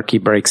hierarchy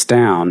breaks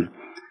down,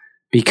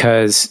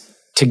 because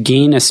to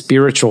gain a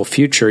spiritual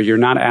future, you're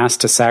not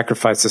asked to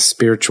sacrifice a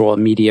spiritual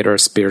immediate or a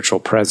spiritual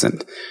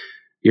present.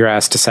 You're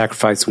asked to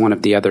sacrifice one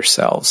of the other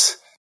selves.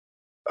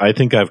 I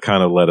think I've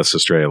kind of led us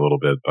astray a little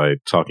bit by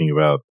talking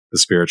about the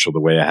spiritual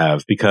the way I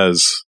have,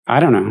 because I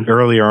don't know.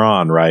 Earlier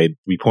on, right,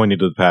 we pointed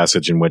to the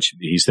passage in which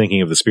he's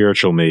thinking of the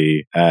spiritual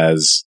me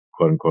as,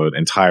 quote unquote,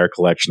 entire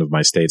collection of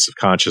my states of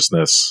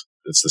consciousness.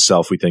 It's the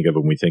self we think of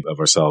when we think of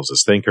ourselves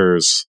as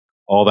thinkers.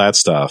 All that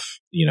stuff,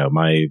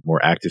 my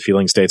more active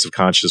feeling states of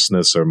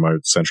consciousness are my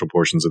central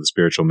portions of the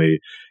spiritual me.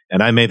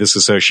 And I made this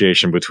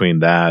association between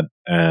that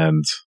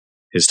and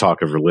his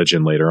talk of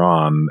religion later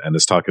on, and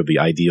this talk of the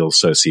ideal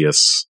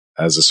socius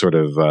as a sort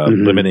of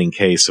limiting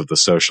case of the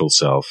social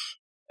self.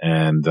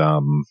 And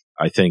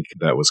I think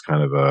that was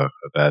kind of a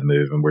bad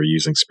move, and we're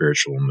using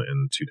spiritual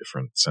in two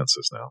different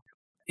senses now.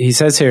 He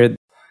says here,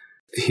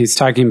 he's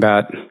talking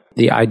about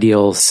the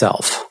ideal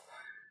self.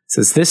 It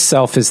says, this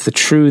self is the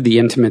true, the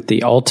intimate,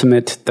 the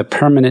ultimate, the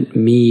permanent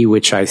me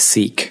which I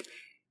seek.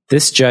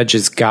 This judge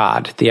is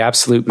God, the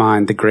absolute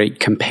mind, the great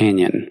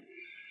companion.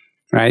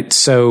 Right?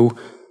 So,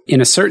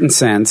 in a certain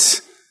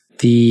sense,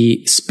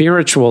 the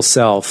spiritual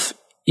self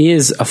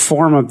is a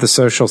form of the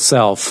social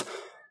self,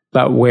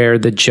 but where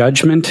the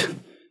judgment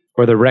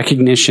or the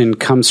recognition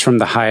comes from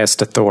the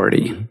highest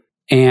authority.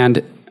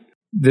 And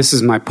this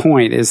is my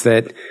point, is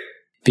that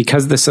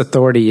because this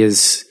authority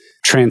is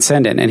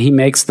transcendent, and he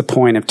makes the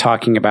point of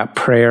talking about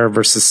prayer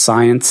versus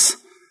science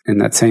in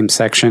that same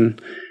section,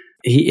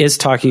 he is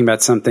talking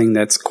about something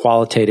that's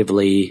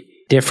qualitatively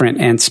different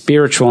and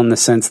spiritual in the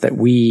sense that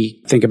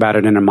we think about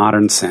it in a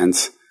modern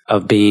sense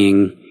of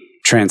being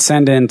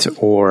transcendent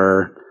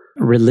or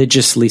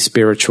religiously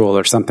spiritual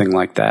or something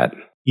like that.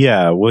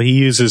 Yeah, well, he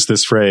uses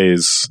this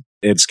phrase,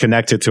 it's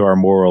connected to our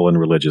moral and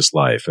religious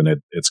life, and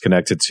it's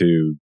connected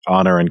to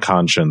honor and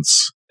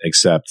conscience,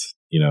 except,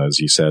 as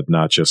you said,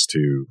 not just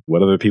to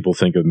what other people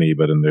think of me,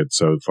 but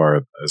so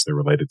far as they're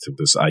related to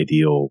this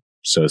ideal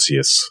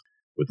socius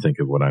would think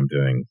of what I'm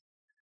doing.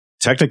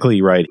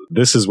 Technically, right,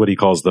 this is what he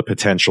calls the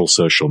potential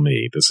social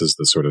me. This is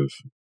the sort of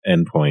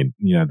endpoint,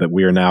 that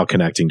we are now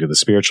connecting to the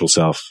spiritual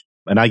self.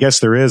 And I guess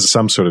there is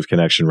some sort of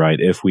connection, right?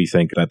 If we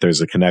think that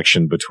there's a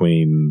connection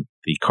between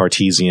the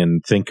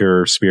Cartesian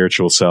thinker,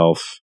 spiritual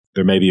self,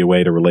 there may be a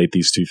way to relate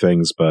these two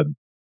things. But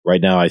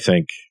right now, I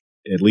think,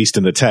 at least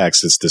in the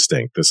text, it's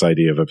distinct. This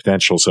idea of a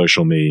potential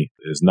social me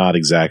is not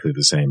exactly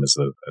the same as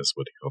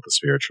what he called the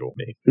spiritual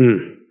me.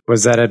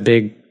 Was that a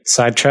big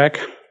sidetrack?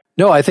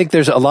 No, I think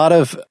there's a lot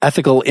of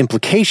ethical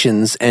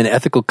implications and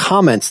ethical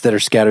comments that are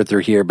scattered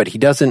through here, but he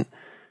doesn't.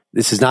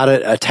 This is not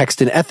a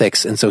text in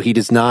ethics, and so he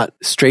does not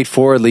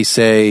straightforwardly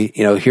say,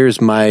 here's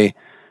my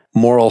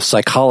moral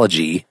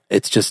psychology,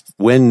 It's just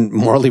when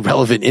morally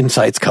relevant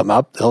insights come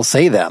up, he'll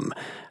say them.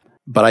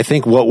 But I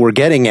think what we're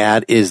getting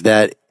at is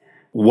that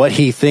what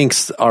he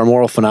thinks our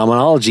moral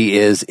phenomenology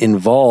is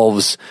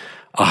involves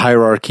a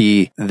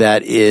hierarchy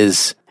that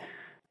is,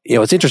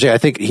 it's interesting. I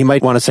think he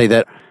might want to say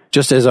that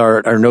just as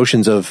our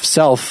notions of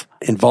self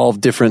involve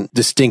different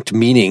distinct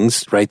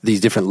meanings, right?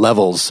 These different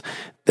levels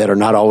that are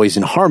not always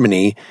in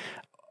harmony,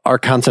 our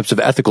concepts of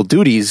ethical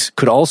duties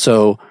could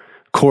also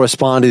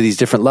correspond to these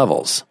different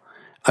levels.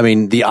 I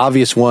mean, the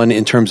obvious one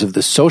in terms of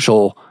the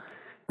social,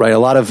 right? A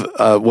lot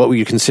of what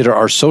we consider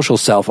our social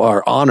self,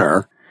 our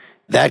honor,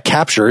 that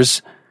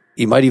captures,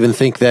 you might even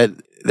think that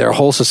there are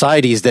whole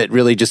societies that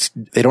really just,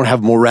 they don't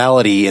have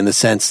morality in the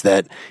sense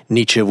that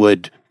Nietzsche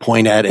would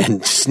point at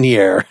and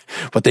sneer,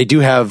 but they do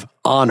have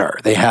honor.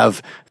 They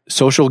have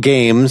social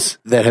games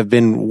that have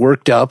been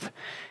worked up.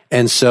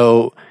 And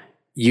so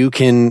you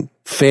can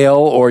fail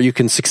or you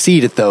can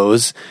succeed at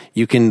those.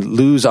 You can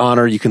lose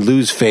honor, you can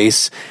lose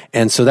face.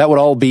 And so that would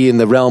all be in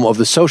the realm of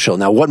the social.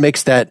 Now, what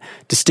makes that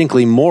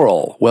distinctly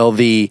moral? Well,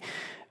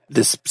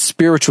 this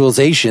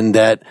spiritualization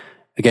that,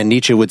 again,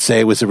 Nietzsche would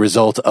say was a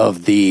result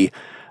of the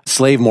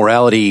slave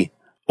morality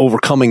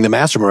overcoming the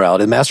master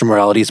morality. The master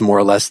morality is more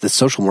or less the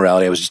social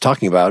morality I was just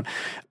talking about.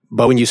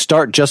 But when you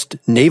start just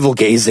navel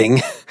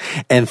gazing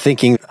and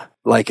thinking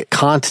like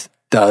Kant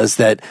does,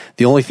 that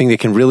the only thing that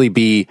can really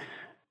be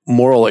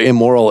moral or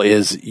immoral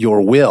is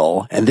your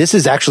will. And this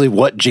is actually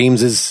what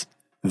James's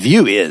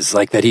view is,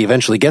 like that he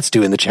eventually gets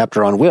to in the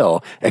chapter on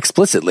will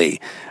explicitly.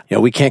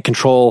 We can't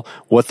control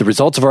what the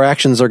results of our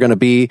actions are going to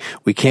be.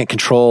 We can't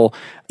control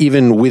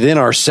even within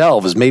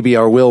ourselves. Maybe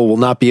our will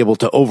not be able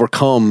to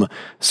overcome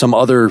some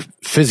other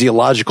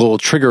physiological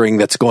triggering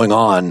that's going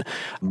on.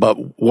 But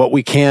what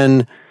we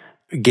can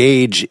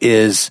gauge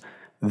is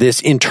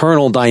this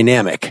internal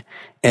dynamic.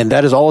 And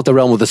that is all at the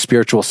realm of the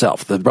spiritual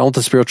self. The realm of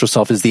the spiritual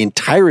self is the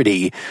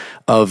entirety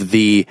of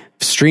the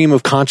stream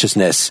of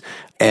consciousness.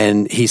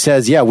 And he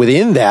says,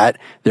 within that,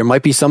 there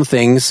might be some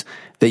things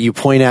that you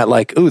point at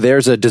like, ooh,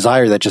 there's a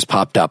desire that just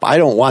popped up. I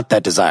don't want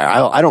that desire.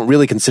 I don't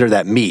really consider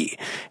that me.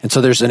 And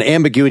so there's an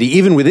ambiguity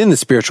even within the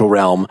spiritual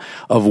realm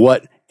of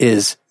what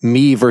is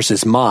me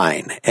versus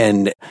mine.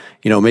 And,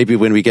 maybe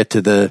when we get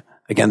to the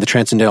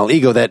transcendental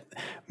ego, that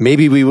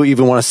maybe we will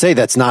even want to say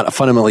that's not a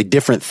fundamentally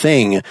different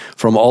thing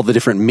from all the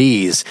different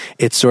me's.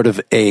 It's sort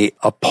of a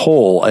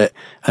pole,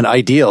 an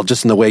ideal,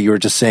 just in the way you were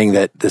just saying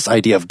that this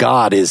idea of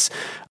God is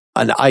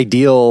an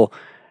ideal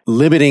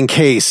limiting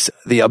case.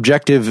 The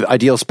objective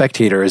ideal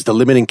spectator is the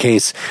limiting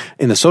case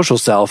in the social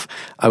self.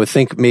 I would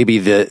think maybe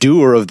the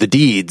doer of the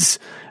deeds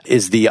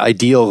is the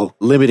ideal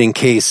limiting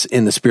case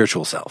in the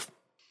spiritual self.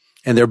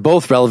 And they're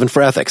both relevant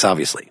for ethics,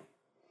 obviously.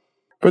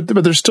 But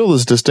there's still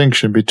this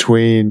distinction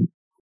between,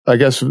 I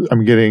guess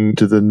I'm getting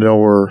to the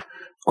knower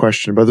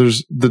question, but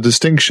there's the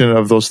distinction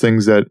of those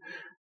things that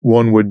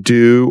one would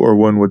do or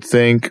one would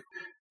think,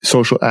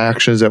 social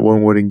actions that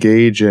one would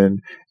engage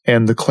in,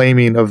 and the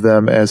claiming of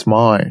them as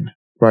mine,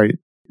 right?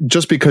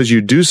 Just because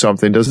you do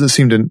something doesn't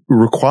seem to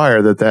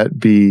require that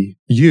be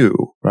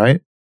you,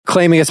 right?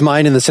 Claiming as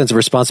mine in the sense of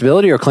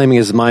responsibility or claiming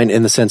as mine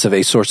in the sense of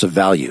a source of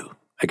value.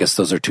 I guess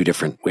those are two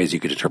different ways you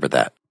could interpret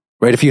that,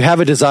 right? If you have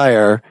a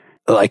desire,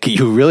 like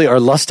you really are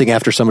lusting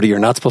after somebody you're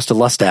not supposed to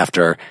lust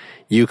after,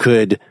 you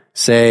could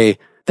say,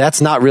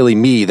 that's not really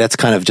me. That's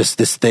kind of just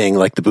this thing,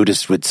 like the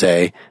Buddhists would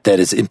say, that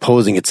is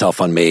imposing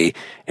itself on me,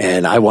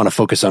 and I want to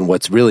focus on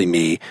what's really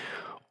me.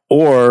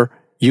 Or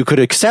you could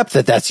accept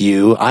that that's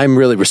you. I'm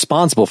really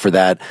responsible for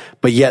that,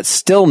 but yet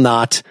still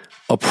not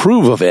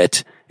approve of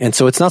it. And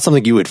so it's not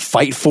something you would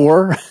fight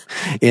for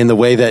in the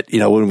way that,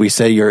 when we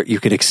say you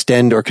could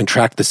extend or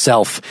contract the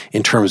self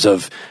in terms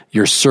of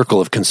your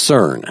circle of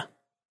concern.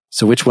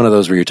 So which one of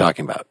those were you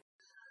talking about?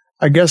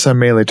 I guess I'm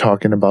mainly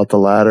talking about the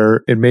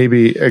latter. It may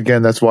be,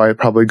 again, that's why it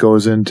probably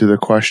goes into the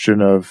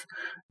question of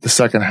the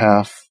second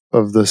half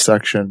of the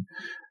section.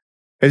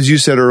 As you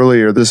said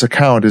earlier, this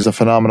account is a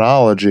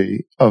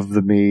phenomenology of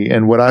the me.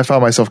 And what I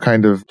found myself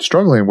kind of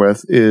struggling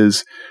with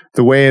is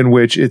the way in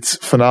which it's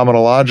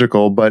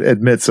phenomenological, but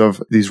admits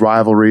of these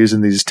rivalries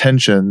and these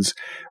tensions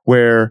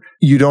where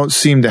you don't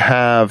seem to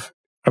have,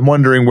 I'm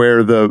wondering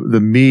where the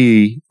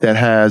me that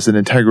has an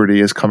integrity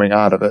is coming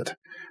out of it.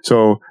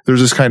 So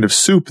there's this kind of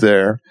soup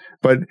there,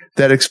 but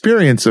that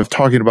experience of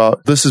talking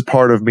about this is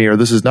part of me or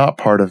this is not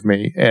part of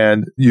me.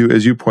 And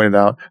as you pointed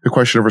out, the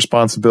question of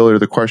responsibility or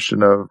the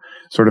question of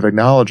sort of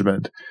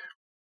acknowledgement,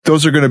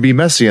 those are going to be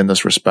messy in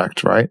this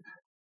respect, right?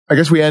 I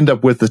guess we end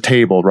up with the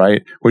table,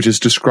 right? Which is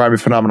describing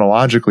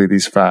phenomenologically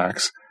these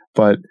facts,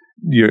 but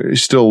you're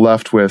still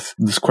left with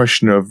this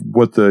question of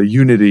what the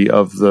unity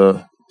of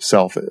the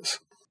self is.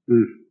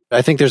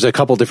 I think there's a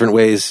couple different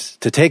ways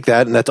to take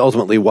that, and that's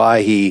ultimately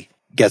why he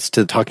gets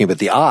to talking about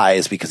the I,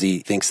 is because he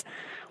thinks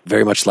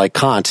very much like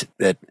Kant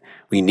that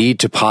we need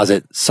to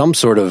posit some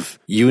sort of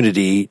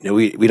unity.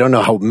 We don't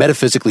know how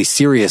metaphysically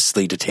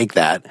seriously to take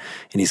that.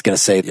 And he's going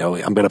to say,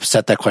 I'm going to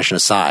set that question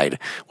aside,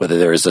 whether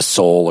there is a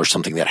soul or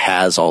something that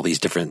has all these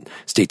different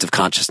states of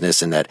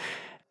consciousness and that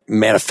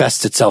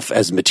manifests itself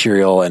as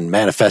material and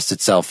manifests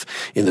itself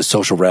in the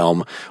social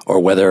realm, or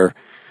whether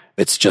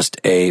it's just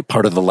a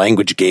part of the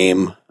language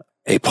game,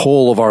 a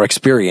pole of our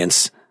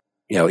experience.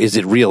 Is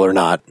it real or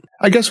not?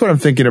 I guess what I'm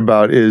thinking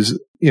about is,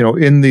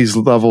 in these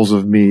levels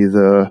of me,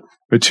 the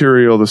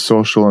material, the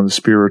social, and the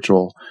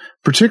spiritual,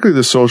 particularly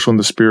the social and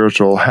the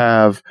spiritual,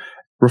 have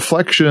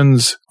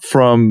reflections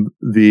from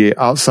the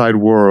outside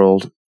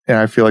world. And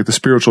I feel like the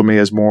spiritual me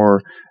has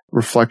more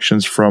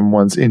reflections from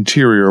one's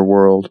interior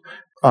world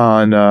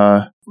on,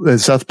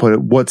 as Seth put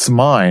it, what's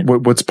mine,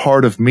 what's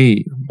part of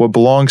me, what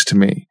belongs to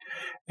me.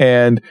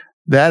 And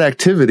that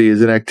activity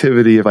is an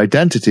activity of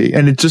identity.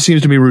 And it just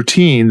seems to me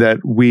routine that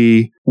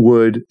we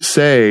would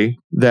say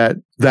that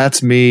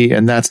that's me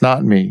and that's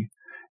not me.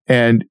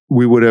 And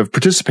we would have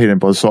participated in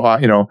both. So,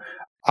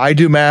 I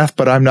do math,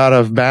 but I'm not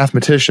a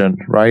mathematician,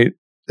 right?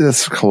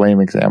 That's a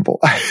lame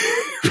example.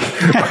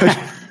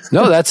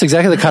 No, that's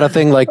exactly the kind of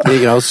thing like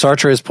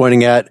Sartre is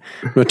pointing at.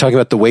 We're talking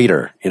about the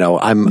waiter.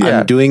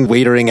 I'm doing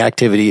waitering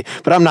activity,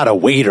 but I'm not a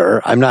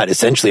waiter. I'm not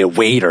essentially a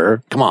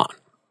waiter. Come on.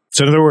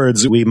 So in other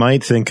words, we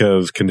might think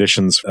of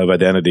conditions of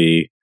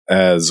identity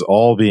as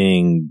all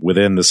being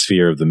within the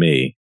sphere of the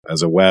me.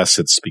 As a Wes,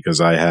 it's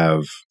because I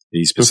have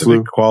these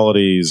specific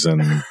qualities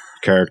and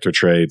character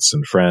traits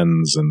and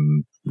friends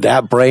and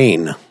that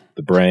brain,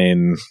 the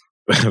brain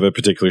of a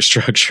particular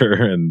structure.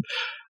 And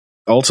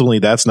ultimately,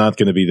 that's not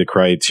going to be the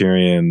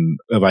criterion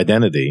of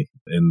identity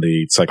in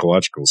the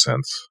psychological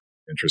sense,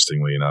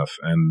 interestingly enough.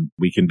 And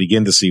we can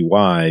begin to see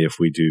why if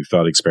we do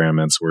thought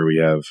experiments where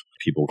we have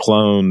people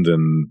cloned,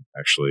 and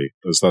actually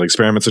those thought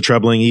experiments are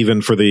troubling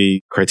even for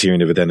the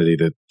criterion of identity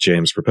that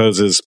James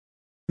proposes.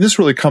 This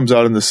really comes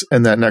out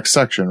in that next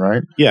section,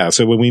 right? Yeah.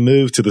 So when we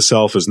move to the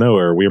self as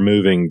knower, we're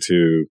moving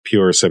to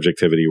pure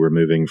subjectivity. We're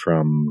moving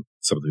from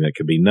something that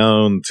can be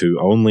known to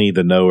only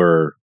the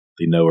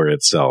knower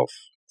itself.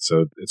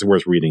 So it's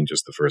worth reading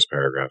just the first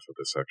paragraph of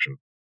this section.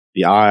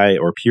 The I,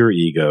 or pure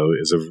ego,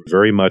 is a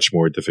very much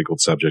more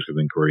difficult subject of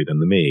inquiry than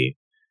the me.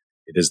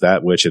 It is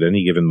that which at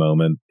any given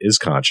moment is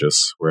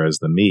conscious, whereas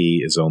the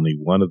me is only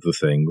one of the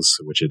things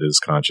which it is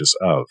conscious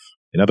of.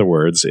 In other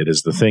words, it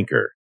is the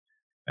thinker.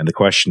 And the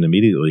question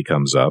immediately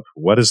comes up,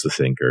 what is the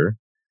thinker?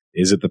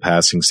 Is it the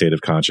passing state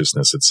of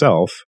consciousness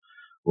itself,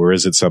 or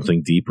is it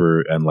something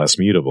deeper and less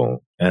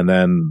mutable? And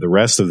then the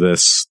rest of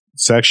this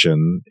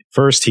section,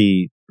 first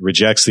he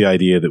rejects the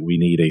idea that we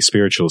need a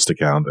spiritualist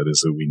account, that is,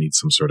 that we need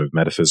some sort of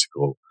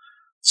metaphysical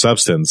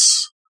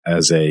substance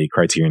as a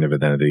criterion of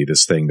identity,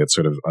 this thing that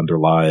sort of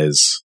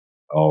underlies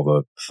all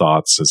the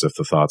thoughts as if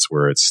the thoughts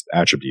were its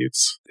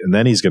attributes. And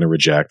then he's going to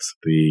reject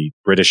the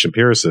British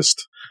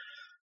empiricist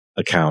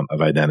account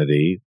of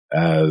identity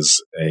as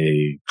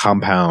a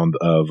compound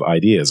of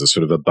ideas, a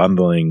sort of a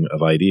bundling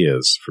of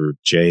ideas. For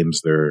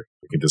James,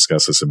 we can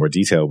discuss this in more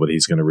detail, but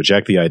he's going to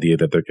reject the idea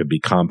that there could be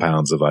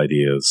compounds of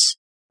ideas.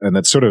 And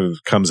that sort of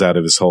comes out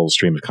of his whole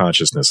stream of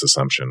consciousness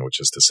assumption,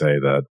 which is to say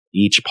that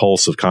each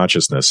pulse of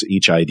consciousness,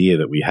 each idea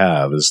that we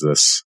have is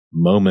this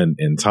moment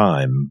in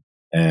time.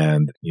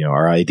 And,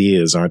 our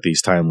ideas aren't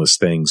these timeless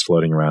things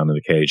floating around in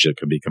a cage that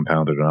can be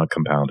compounded or not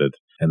compounded.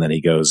 And then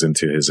he goes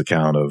into his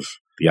account of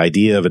the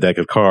idea of a deck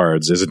of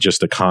cards isn't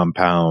just a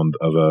compound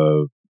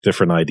of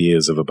different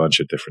ideas of a bunch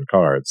of different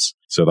cards.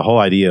 So the whole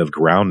idea of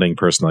grounding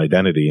personal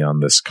identity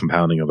on this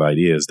compounding of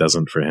ideas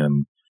doesn't for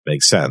him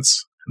make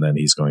sense. And then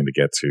he's going to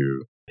get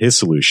to his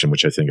solution,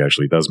 which I think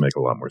actually does make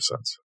a lot more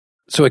sense.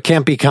 So it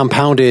can't be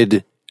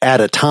compounded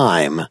at a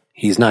time.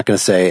 He's not going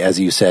to say, as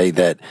you say,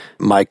 that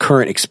my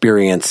current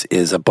experience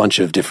is a bunch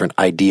of different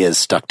ideas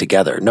stuck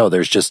together. No,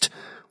 there's just,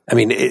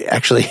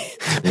 actually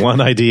one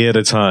idea at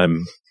a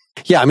time.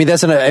 Yeah,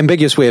 that's an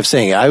ambiguous way of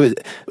saying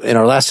it. In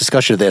our last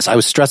discussion of this, I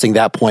was stressing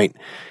that point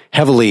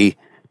heavily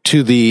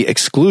to the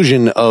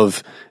exclusion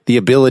of the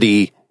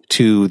ability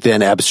to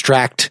then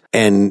abstract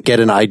and get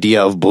an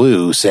idea of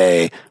blue,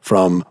 say,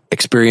 from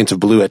experience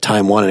of blue at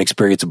time 1 and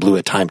experience of blue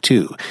at time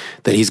 2.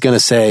 That he's going to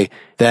say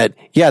that,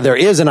 yeah, there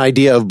is an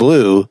idea of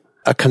blue,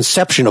 a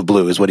conception of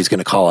blue is what he's going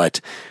to call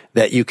it,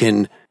 that you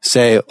can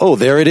say, oh,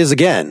 there it is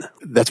again.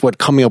 That's what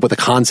coming up with a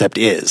concept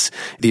is.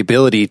 The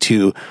ability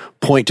to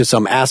point to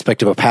some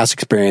aspect of a past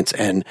experience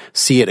and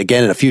see it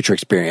again in a future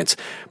experience.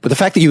 But the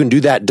fact that you can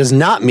do that does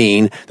not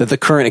mean that the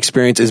current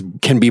experience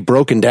can be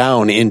broken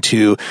down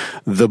into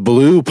the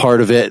blue part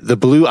of it, the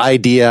blue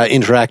idea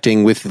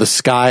interacting with the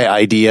sky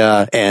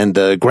idea and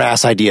the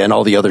grass idea and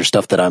all the other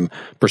stuff that I'm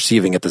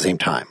perceiving at the same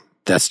time.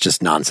 That's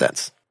just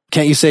nonsense.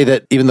 Can't you say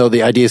that even though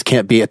the ideas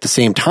can't be at the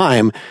same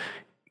time,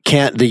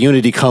 can't the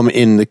unity come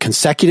in the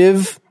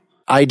consecutive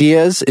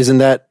ideas? Isn't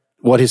that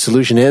what his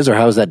solution is, or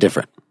how is that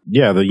different?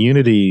 Yeah, the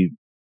unity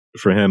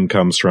for him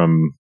comes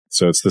from,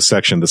 so it's the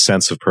section, the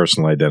sense of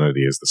personal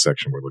identity is the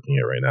section we're looking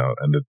at right now.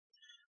 And it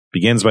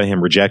begins by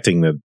him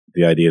rejecting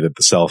the idea that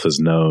the self is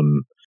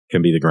known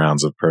can be the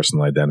grounds of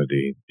personal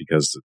identity,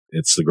 because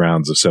it's the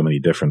grounds of so many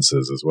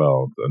differences as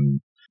well,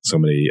 and so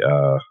many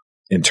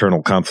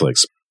internal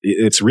conflicts.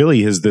 It's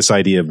really this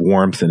idea of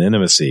warmth and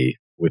intimacy,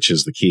 which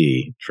is the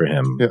key for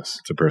him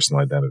to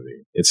personal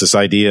identity. It's this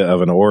idea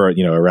of an aura,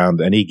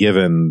 around any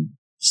given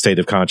state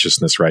of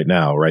consciousness right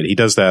now, right? He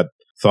does that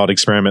thought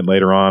experiment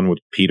later on with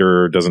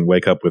Peter doesn't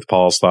wake up with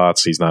Paul's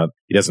thoughts. He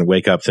doesn't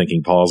wake up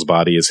thinking Paul's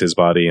body is his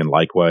body. And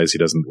likewise, he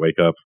doesn't wake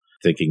up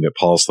thinking that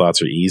Paul's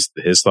thoughts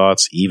are his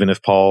thoughts, even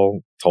if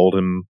Paul told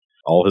him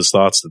all his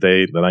thoughts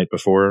the night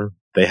before.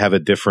 They have a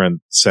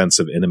different sense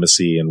of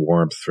intimacy and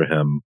warmth for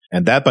him.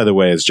 And that, by the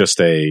way, is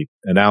just a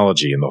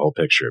analogy in the whole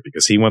picture,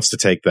 because he wants to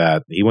take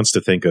that, he wants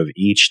to think of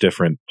each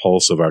different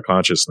pulse of our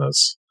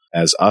consciousness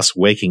as us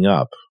waking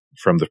up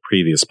from the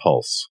previous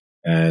pulse.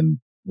 And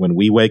when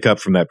we wake up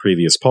from that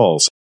previous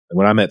pulse, and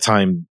when I'm at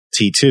time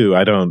T2,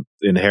 I don't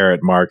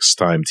inherit Mark's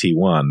time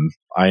T1.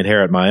 I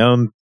inherit my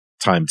own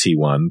time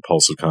T1,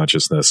 pulse of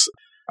consciousness.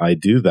 I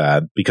do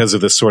that because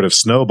of this sort of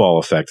snowball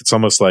effect. It's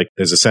almost like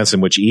there's a sense in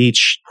which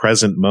each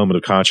present moment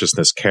of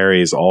consciousness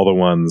carries all the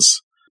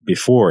ones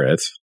before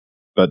it,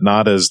 but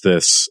not as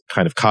this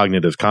kind of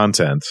cognitive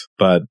content,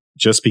 but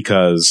just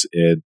because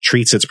it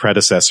treats its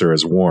predecessor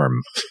as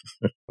warm,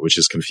 which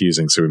is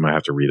confusing. So we might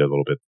have to read a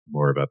little bit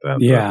more about that.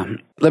 Yeah.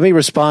 Let me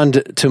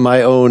respond to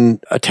my own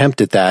attempt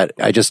at that.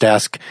 I just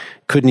ask,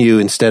 couldn't you,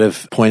 instead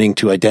of pointing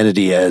to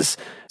identity as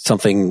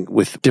something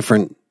with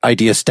different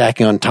ideas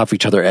stacking on top of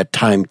each other at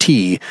time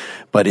t,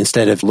 but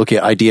instead of looking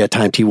at idea at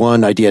time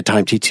t1, idea at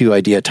time t2,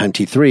 idea at time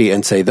t3,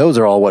 and say those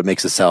are all what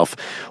makes a self?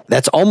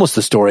 That's almost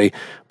the story.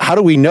 How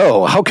do we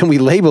know? How can we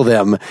label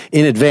them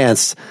in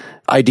advance?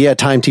 Idea at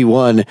time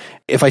t1.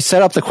 If I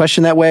set up the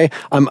question that way,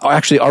 I'm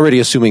actually already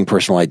assuming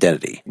personal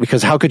identity,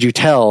 because how could you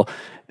tell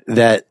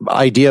that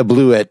idea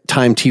blue at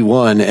time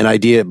t1 and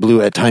idea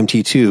blue at time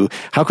t2?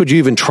 How could you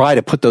even try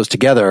to put those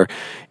together?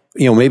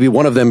 Maybe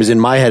one of them is in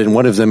my head and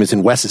one of them is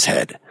in Wes's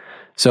head.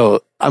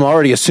 So I'm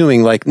already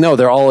assuming no,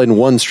 they're all in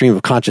one stream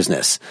of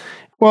consciousness.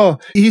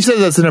 Well, he says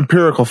that's an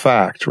empirical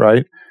fact,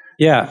 right?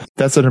 Yeah.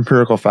 That's an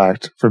empirical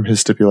fact from his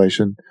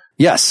stipulation.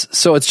 Yes.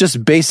 So it's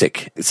just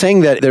basic.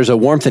 Saying that there's a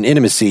warmth and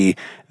intimacy,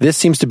 this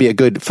seems to be a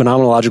good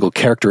phenomenological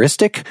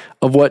characteristic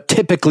of what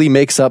typically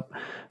makes up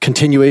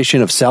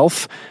continuation of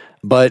self.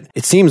 But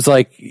it seems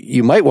like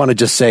you might want to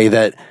just say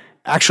that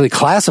actually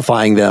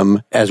classifying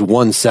them as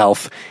one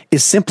self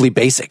is simply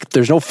basic.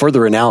 There's no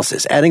further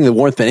analysis. Adding the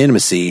warmth and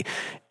intimacy,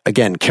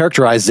 again,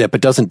 characterizes it,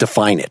 but doesn't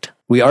define it.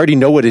 We already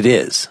know what it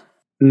is.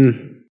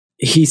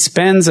 He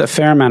spends a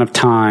fair amount of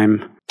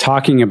time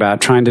talking about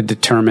trying to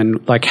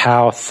determine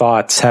how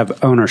thoughts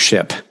have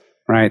ownership,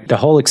 right? The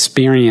whole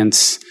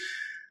experience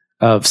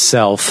of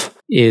self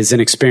is an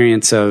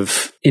experience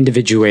of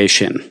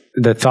individuation.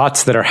 The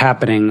thoughts that are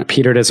happening,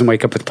 Peter doesn't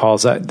wake up with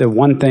Paul's. The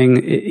one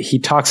thing he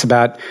talks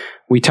about,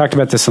 we talked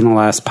about this on the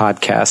last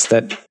podcast,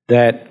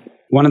 that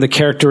one of the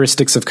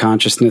characteristics of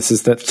consciousness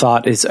is that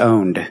thought is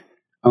owned.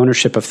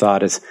 Ownership of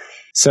thought is.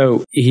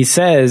 So he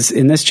says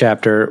in this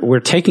chapter, we're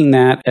taking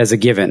that as a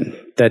given,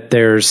 that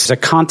there's a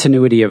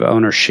continuity of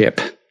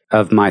ownership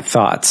of my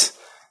thoughts.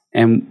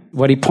 And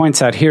what he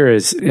points out here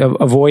is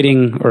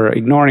avoiding or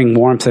ignoring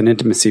warmth and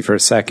intimacy for a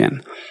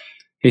second.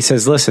 He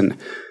says, listen,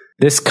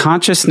 this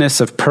consciousness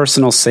of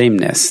personal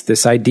sameness,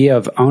 this idea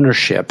of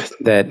ownership,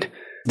 that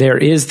there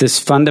is this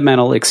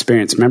fundamental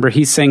experience. Remember,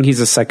 he's saying he's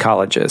a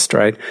psychologist,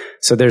 right?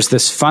 So there's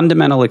this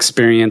fundamental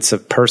experience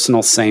of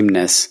personal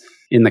sameness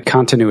in the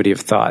continuity of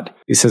thought.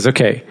 He says,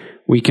 okay,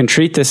 we can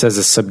treat this as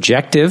a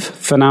subjective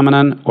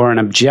phenomenon or an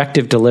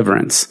objective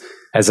deliverance,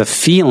 as a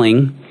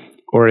feeling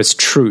or as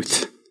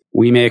truth.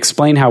 We may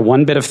explain how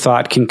one bit of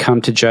thought can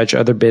come to judge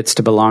other bits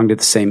to belong to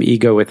the same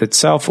ego with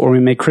itself, or we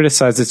may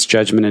criticize its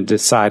judgment and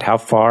decide how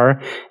far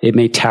it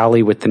may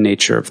tally with the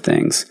nature of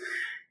things.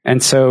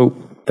 And so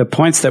the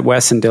points that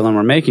Wes and Dylan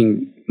were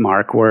making,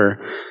 Mark, were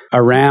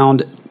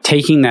around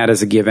taking that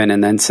as a given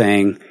and then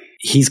saying,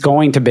 he's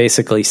going to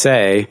basically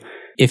say,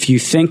 if you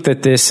think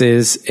that this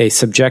is a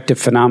subjective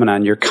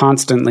phenomenon, you're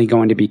constantly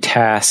going to be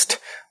tasked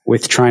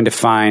with trying to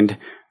find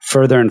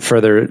further and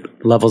further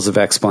levels of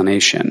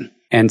explanation.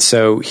 And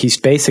so he's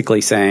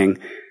basically saying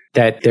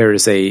that there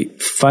is a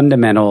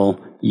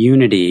fundamental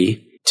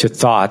unity to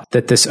thought,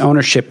 that this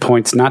ownership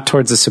points not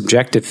towards a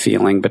subjective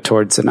feeling, but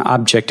towards an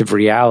objective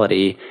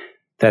reality.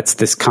 That's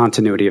this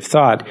continuity of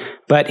thought.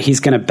 But he's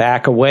going to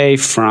back away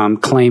from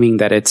claiming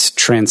that it's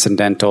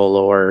transcendental,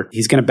 or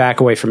he's going to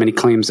back away from any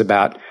claims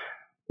about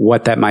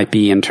what that might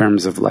be in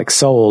terms of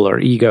soul or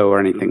ego or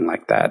anything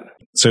like that.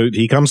 So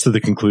he comes to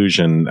the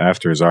conclusion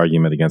after his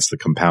argument against the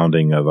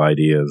compounding of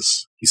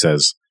ideas. He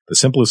says, the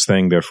simplest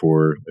thing,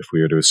 therefore, if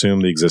we are to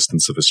assume the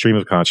existence of a stream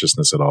of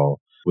consciousness at all,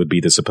 would be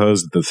to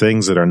suppose that the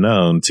things that are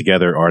known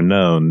together are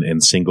known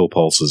in single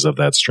pulses of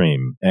that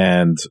stream.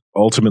 And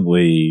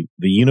ultimately,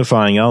 the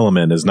unifying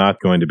element is not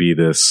going to be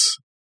this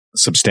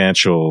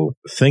substantial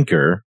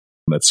thinker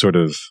that's sort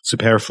of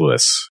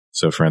superfluous.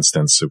 So, for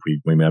instance, if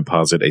we may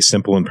posit a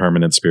simple and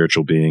permanent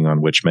spiritual being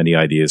on which many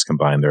ideas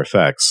combine their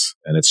effects,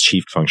 and its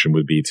chief function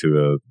would be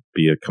to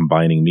be a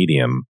combining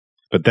medium.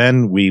 But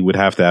then we would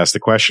have to ask the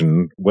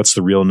question, what's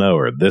the real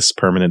knower, this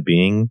permanent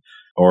being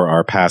or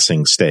our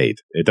passing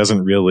state? It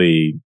doesn't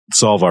really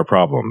solve our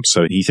problem.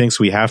 So he thinks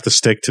we have to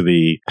stick to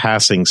the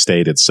passing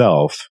state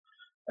itself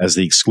as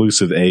the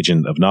exclusive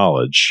agent of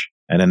knowledge.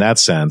 And in that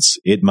sense,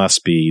 it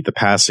must be, the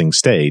passing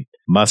state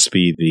must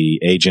be the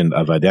agent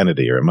of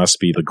identity, or it must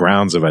be the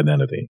grounds of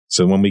identity.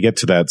 So when we get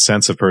to that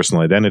sense of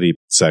personal identity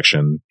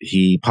section,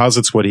 he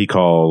posits what he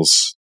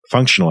calls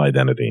functional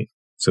identity.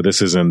 So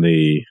this is in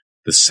the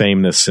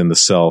sameness in the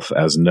self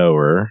as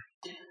knower.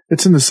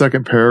 It's in the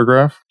second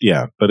paragraph.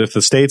 Yeah, but if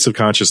the states of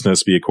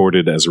consciousness be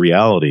accorded as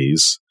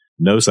realities,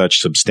 no such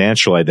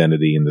substantial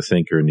identity in the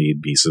thinker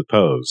need be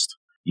supposed.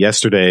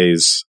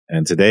 Yesterday's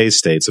and today's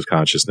states of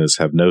consciousness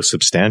have no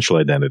substantial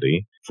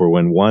identity, for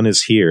when one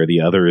is here, the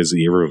other is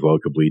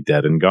irrevocably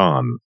dead and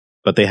gone.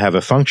 But they have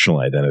a functional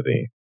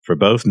identity, for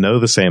both know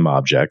the same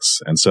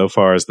objects, and so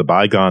far as the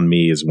bygone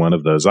me is one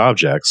of those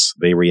objects,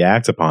 they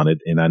react upon it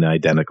in an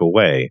identical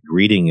way,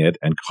 greeting it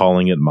and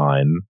calling it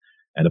mine,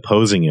 and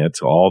opposing it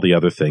to all the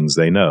other things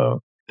they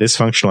know. This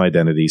functional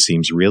identity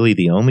seems really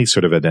the only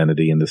sort of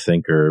identity in the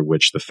thinker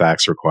which the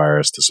facts require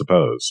us to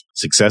suppose.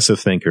 Successive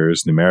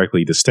thinkers,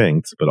 numerically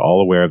distinct, but all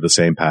aware of the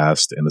same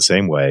past in the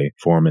same way,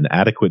 form an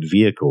adequate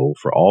vehicle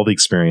for all the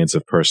experience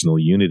of personal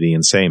unity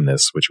and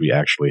sameness which we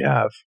actually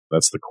have.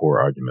 That's the core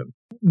argument.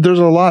 There's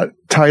a lot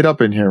tied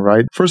up in here,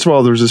 right? First of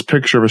all, there's this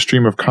picture of a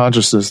stream of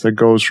consciousness that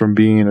goes from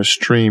being a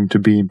stream to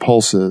being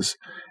pulses.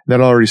 That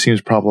already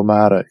seems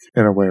problematic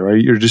in a way, right?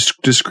 You're just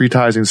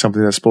discretizing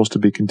something that's supposed to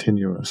be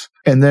continuous.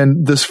 And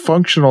then this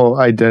functional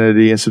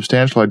identity and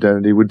substantial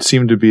identity would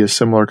seem to be a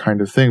similar kind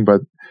of thing,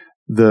 but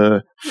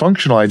the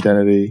functional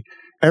identity,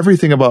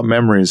 everything about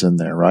memory is in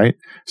there, right?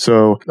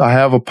 So I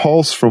have a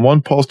pulse from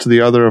one pulse to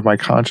the other of my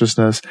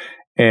consciousness,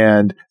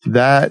 and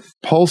that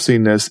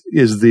pulsiness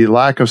is the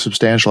lack of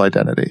substantial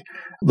identity.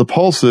 The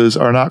pulses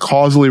are not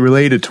causally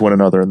related to one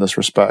another in this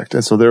respect,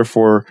 and so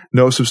therefore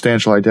no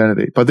substantial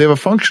identity. But they have a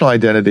functional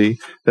identity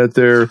that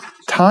they're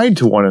tied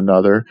to one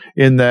another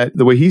in that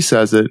the way he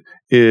says it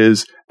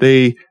is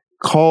they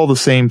call the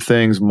same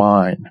things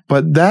mine.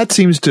 But that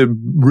seems to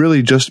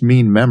really just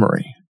mean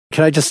memory.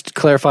 Can I just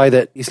clarify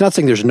that he's not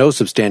saying there's no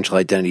substantial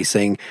identity, he's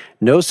saying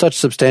no such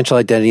substantial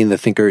identity in the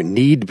thinker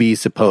need be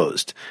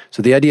supposed.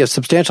 So the idea of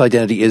substantial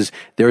identity is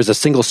there is a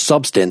single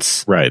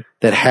substance right.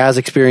 that has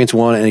experience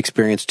 1 and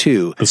experience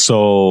 2. The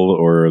soul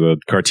or the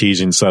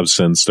Cartesian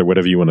substance or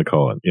whatever you want to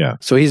call it. Yeah.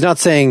 So he's not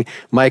saying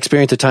my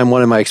experience at time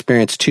 1 and my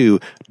experience 2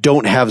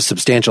 don't have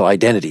substantial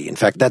identity. In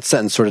fact, that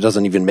sentence sort of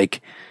doesn't even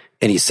make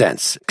any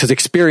sense, because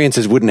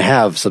experiences wouldn't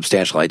have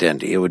substantial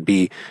identity. It would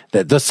be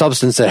that the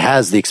substance that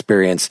has the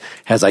experience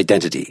has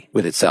identity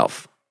with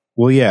itself.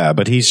 Well, yeah,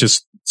 but he's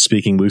just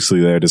speaking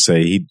loosely there to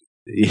say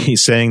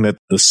he's saying that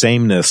the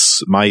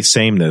sameness, my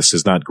sameness,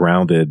 is not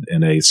grounded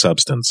in a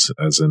substance,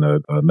 as in a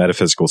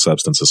metaphysical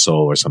substance, a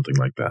soul or something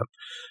like that.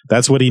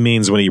 That's what he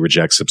means when he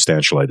rejects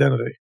substantial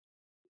identity.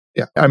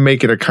 Yeah, I'm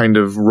making a kind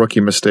of rookie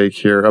mistake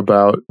here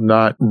about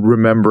not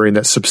remembering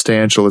that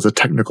substantial is a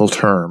technical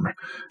term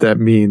that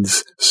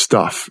means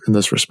stuff in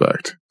this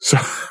respect. So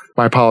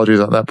my apologies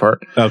on that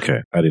part. Okay.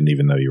 I didn't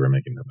even know you were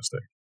making that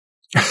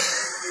mistake.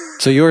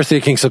 So you're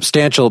thinking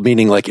substantial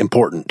meaning like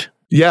important.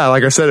 Yeah,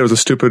 like I said, it was a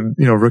stupid,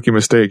 rookie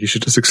mistake. You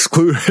should just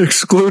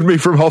exclude me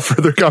from all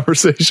further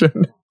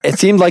conversation. It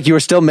seemed like you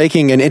were still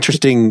making an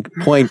interesting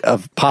point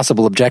of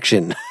possible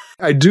objection.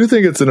 I do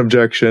think it's an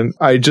objection.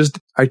 I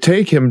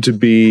take him to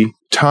be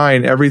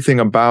tying everything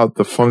about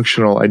the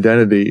functional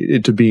identity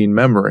to being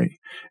memory,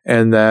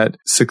 and that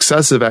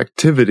successive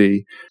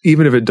activity,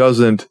 even if it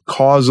doesn't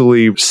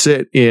causally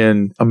sit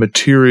in a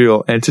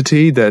material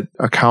entity that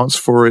accounts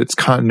for its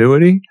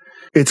continuity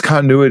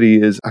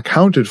is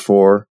accounted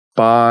for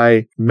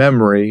by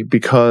memory,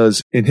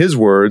 because in his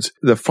words,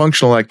 the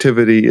functional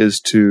activity is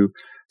to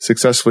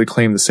successfully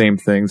claim the same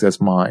things as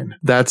mine.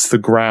 That's the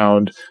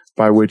ground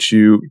by which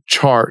you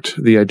chart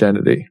the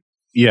identity.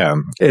 Yeah.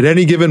 At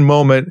any given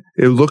moment,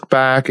 you look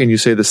back and you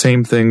say the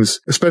same things,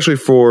 especially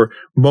for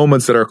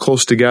moments that are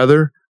close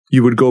together.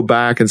 You would go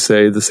back and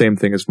say the same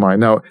thing as mine.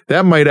 Now,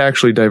 that might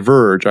actually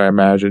diverge, I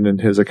imagine, in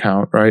his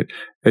account, right?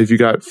 If you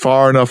got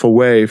far enough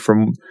away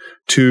from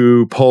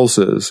two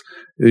pulses,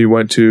 you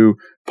went to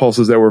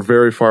pulses that were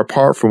very far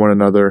apart from one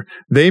another,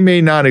 they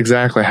may not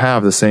exactly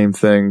have the same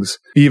things,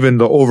 even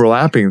the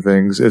overlapping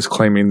things, as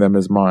claiming them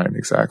as mine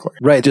exactly.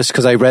 Right, just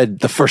because I read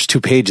the first 2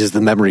 pages of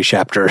the memory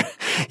chapter.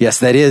 Yes,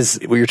 that is,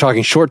 when you're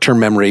talking short-term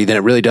memory, then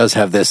it really does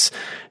have this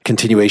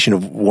continuation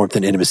of warmth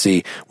and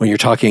intimacy. When you're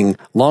talking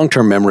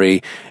long-term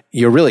memory,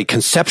 you're really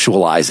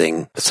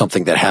conceptualizing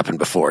something that happened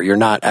before. You're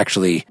not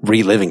actually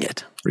reliving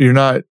it. You're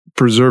not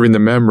preserving the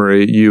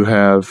memory. You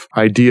have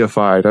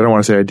ideified, I don't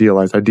want to say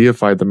idealized,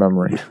 ideified the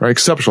memory, right?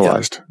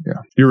 Conceptualized.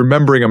 Yeah. You're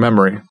remembering a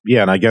memory.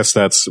 Yeah. And I guess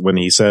that's when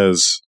he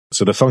says,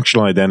 so the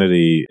functional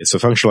identity, it's a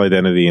functional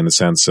identity in the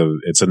sense of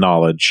it's a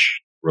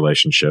knowledge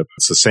relationship.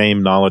 It's the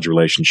same knowledge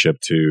relationship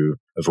to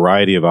a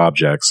variety of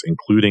objects,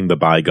 including the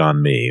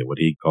bygone me, what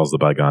he calls the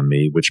bygone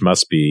me, which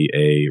must be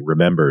a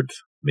remembered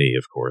me,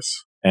 of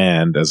course.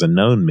 And as a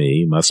known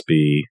me must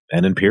be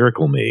an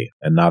empirical me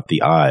and not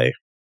the I.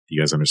 Do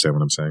you guys understand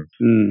what I'm saying?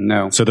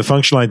 No. So the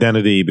functional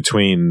identity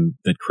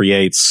that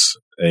creates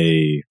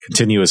a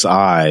continuous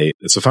I,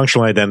 it's a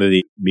functional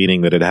identity, meaning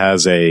that it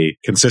has a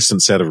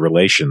consistent set of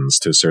relations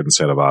to a certain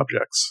set of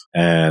objects.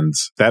 And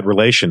that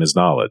relation is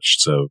knowledge.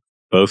 So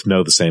both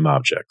know the same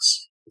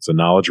objects. It's a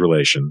knowledge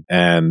relation.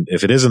 And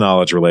if it is a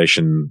knowledge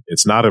relation,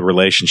 it's not a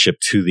relationship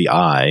to the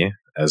I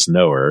as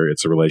knower.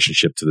 It's a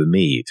relationship to the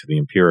me, to the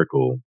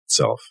empirical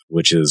self,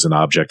 which is an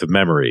object of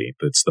memory.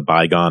 It's the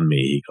bygone me,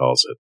 he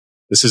calls it.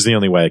 This is the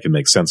only way I can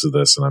make sense of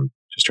this, and I'm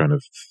just trying to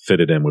fit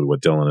it in with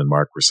what Dylan and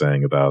Mark were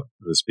saying about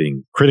this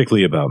being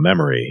critically about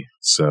memory.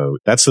 So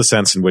that's the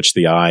sense in which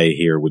the I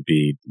here would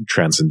be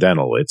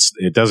transcendental.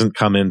 It doesn't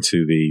come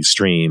into the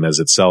stream as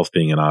itself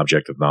being an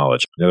object of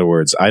knowledge. In other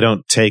words, I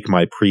don't take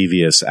my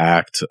previous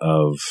act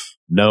of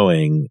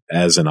knowing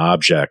as an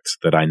object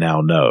that I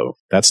now know.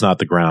 That's not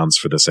the grounds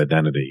for this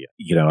identity.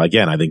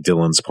 Again, I think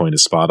Dylan's point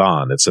is spot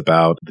on. It's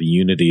about the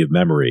unity of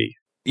memory.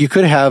 You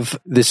could have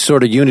this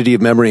sort of unity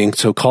of memory and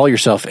so call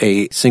yourself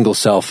a single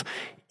self,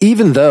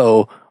 even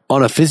though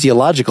on a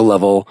physiological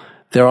level,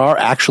 there are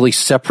actually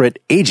separate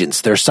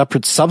agents. There are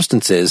separate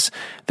substances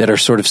that are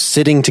sort of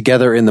sitting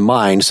together in the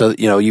mind. So,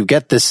 you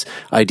get this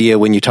idea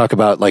when you talk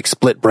about like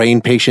split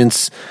brain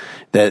patients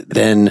that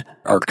then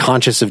are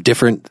conscious of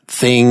different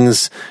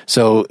things.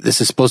 So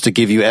this is supposed to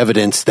give you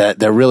evidence that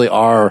there really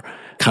are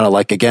kind of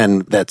like,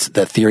 again, that's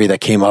that theory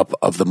that came up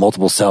of the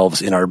multiple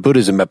selves in our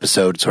Buddhism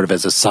episode, sort of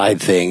as a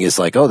side thing, is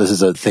like, oh, this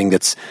is a thing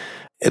that's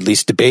at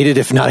least debated,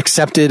 if not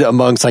accepted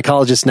among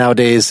psychologists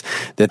nowadays,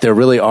 that there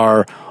really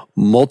are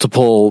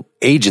multiple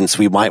agents,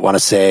 we might want to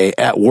say,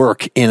 at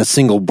work in a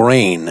single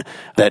brain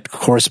that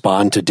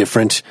correspond to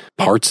different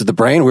parts of the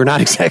brain. We're not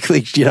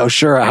exactly,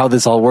 sure how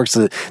this all works.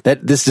 That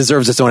this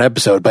deserves its own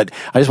episode, but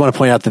I just want to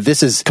point out that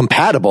this is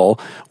compatible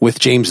with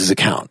James's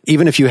account.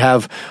 Even if you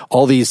have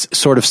all these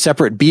sort of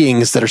separate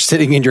beings that are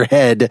sitting in your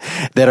head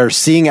that are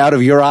seeing out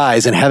of your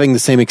eyes and having the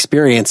same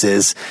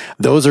experiences,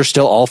 those are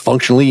still all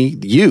functionally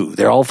you.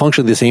 They're all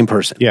functionally the same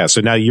person. Yeah. So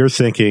now you're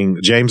thinking,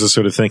 James is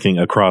sort of thinking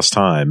across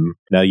time.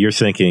 Now you're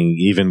thinking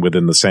even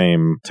within the same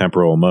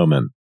temporal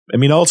moment. I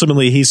mean,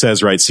 ultimately, he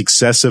says, right,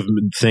 successive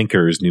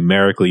thinkers,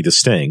 numerically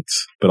distinct,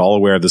 but all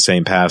aware of the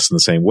same past in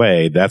the same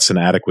way, that's an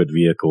adequate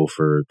vehicle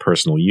for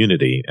personal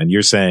unity. And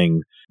you're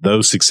saying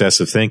those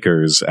successive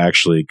thinkers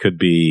actually could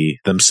be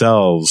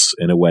themselves,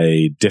 in a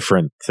way,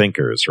 different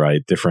thinkers, right?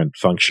 Different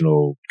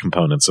functional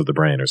components of the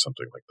brain or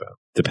something like that,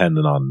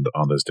 dependent on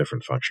those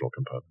different functional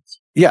components.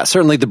 Yeah,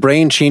 certainly the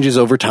brain changes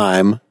over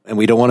time, and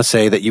we don't want to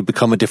say that you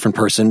become a different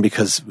person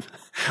because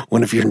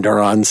one of your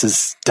neurons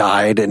has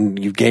died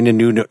and you've gained a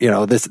new,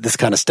 this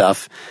kind of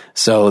stuff.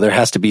 So there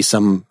has to be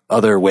some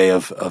other way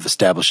of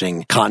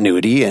establishing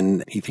continuity,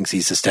 and he thinks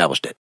he's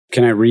established it.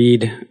 Can I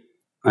read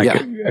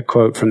a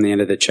quote from the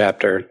end of the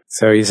chapter?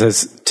 So he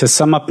says, to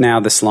sum up now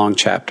this long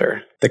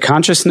chapter, the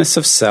consciousness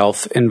of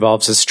self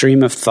involves a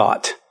stream of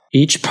thought,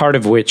 each part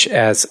of which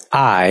as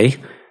I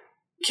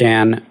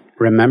can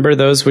remember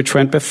those which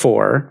went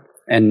before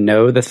and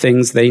know the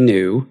things they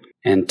knew,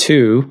 and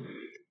 2,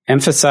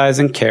 emphasize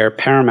and care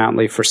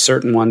paramountly for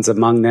certain ones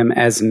among them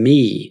as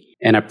me,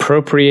 and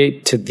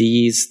appropriate to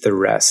these the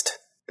rest.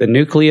 The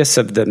nucleus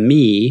of the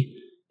me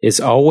is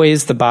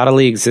always the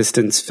bodily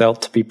existence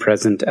felt to be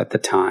present at the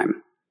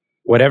time.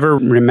 Whatever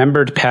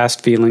remembered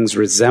past feelings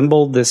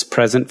resemble this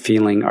present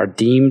feeling are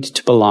deemed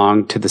to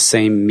belong to the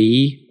same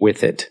me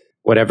with it.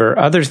 Whatever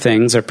other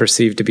things are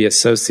perceived to be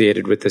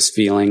associated with this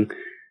feeling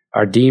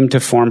are deemed to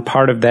form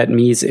part of that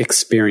me's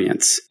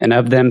experience, and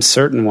of them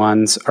certain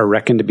ones are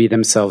reckoned to be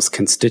themselves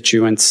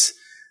constituents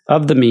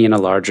of the me in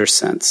a larger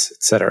sense,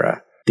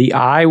 etc. The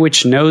I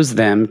which knows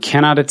them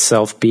cannot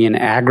itself be an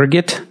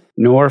aggregate,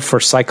 nor for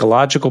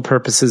psychological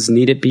purposes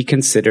need it be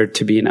considered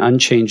to be an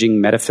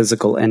unchanging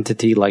metaphysical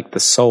entity like the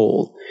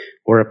soul,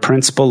 or a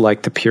principle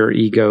like the pure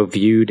ego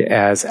viewed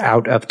as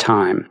out of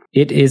time.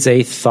 It is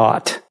a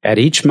thought, at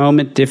each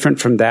moment different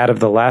from that of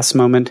the last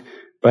moment,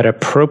 but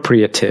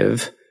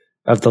appropriative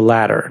of the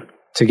latter,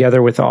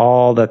 together with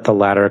all that the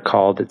latter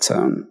called its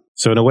own.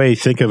 So in a way,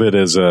 think of it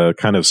as a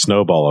kind of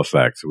snowball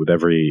effect. With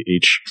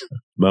each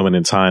moment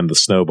in time, the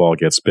snowball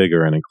gets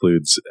bigger and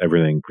includes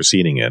everything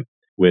preceding it,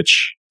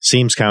 which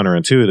seems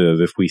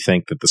counterintuitive if we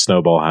think that the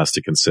snowball has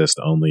to consist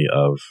only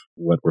of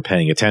what we're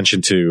paying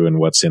attention to and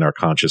what's in our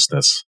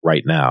consciousness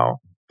right now.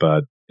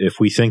 But if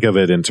we think of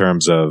it in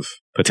terms of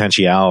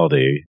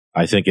potentiality,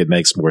 I think it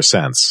makes more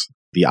sense.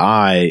 The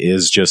I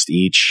is just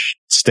each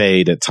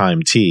state at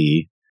time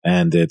t,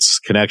 and its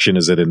connection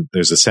is that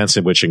there's a sense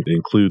in which it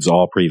includes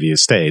all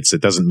previous states.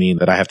 It doesn't mean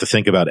that I have to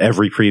think about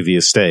every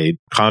previous state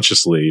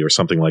consciously or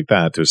something like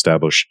that to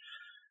establish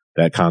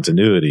that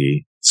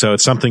continuity. So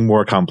it's something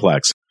more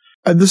complex.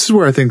 And this is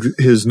where I think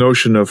his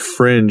notion of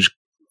fringe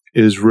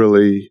is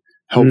really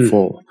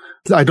helpful.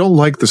 I don't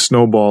like the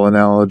snowball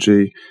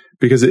analogy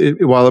because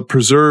while it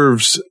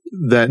preserves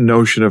that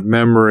notion of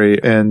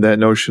memory and that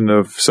notion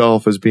of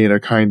self as being a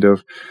kind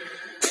of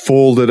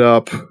folded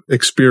up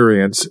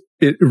experience,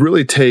 it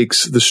really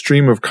takes the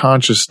stream of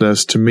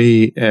consciousness to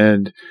me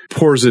and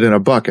pours it in a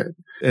bucket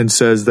and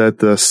says that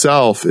the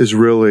self is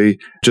really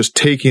just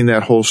taking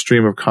that whole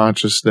stream of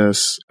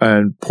consciousness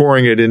and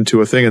pouring it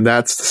into a thing, and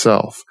that's the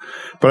self.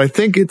 But I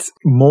think it's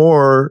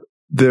more,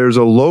 there's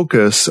a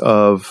locus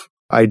of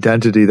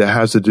identity that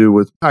has to do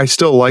with, I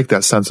still like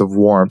that sense of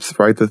warmth,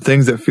 right? The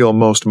things that feel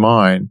most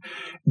mine.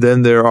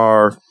 Then there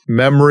are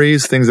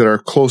memories, things that are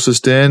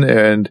closest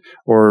in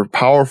or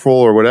powerful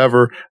or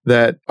whatever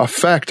that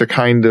affect a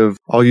kind of,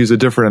 I'll use a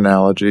different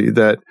analogy,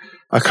 that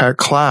a kind of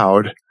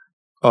cloud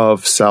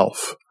of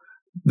self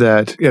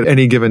that at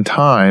any given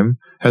time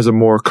has a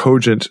more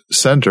cogent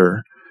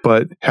center,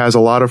 but has a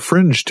lot of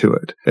fringe to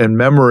it. And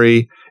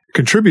memory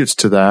contributes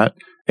to that.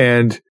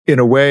 And in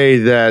a way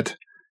that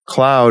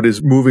cloud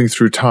is moving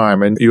through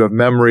time, and you have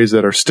memories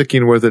that are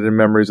sticking with it and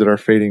memories that are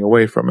fading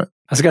away from it.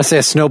 I was going to say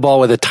a snowball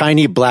with a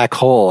tiny black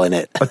hole in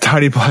it. A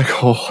tiny black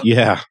hole.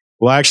 Yeah.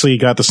 Well, actually, you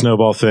got the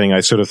snowball thing.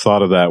 I sort of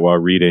thought of that while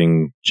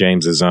reading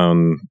James's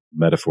own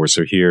metaphor.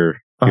 So here's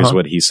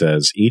what he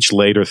says. Each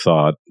later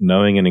thought,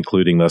 knowing and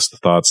including thus the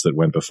thoughts that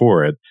went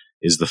before it,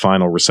 is the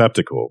final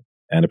receptacle,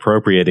 and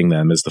appropriating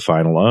them is the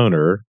final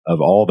owner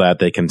of all that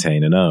they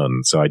contain and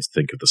own. So I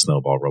think of the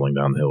snowball rolling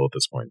down the hill at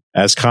this point.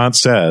 As Kant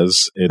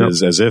says, it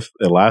is as if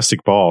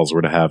elastic balls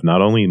were to have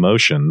not only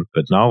motion,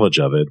 but knowledge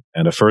of it,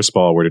 and a first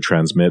ball were to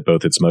transmit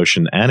both its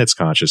motion and its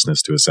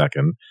consciousness to a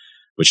second,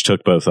 which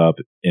took both up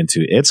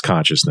into its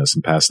consciousness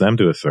and passed them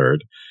to a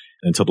third,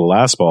 until the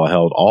last ball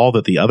held all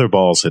that the other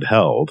balls had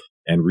held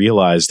and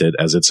realized it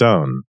as its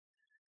own.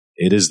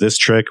 It is this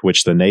trick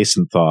which the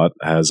nascent thought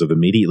has of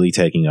immediately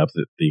taking up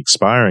the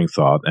expiring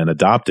thought and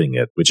adopting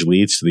it, which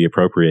leads to the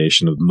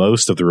appropriation of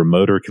most of the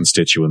remoter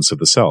constituents of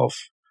the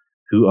self.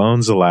 Who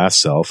owns the last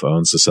self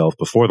owns the self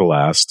before the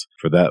last,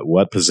 for that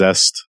what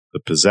possessed the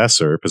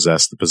possessor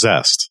possessed the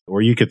possessed.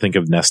 Or you could think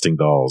of nesting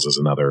dolls as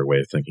another way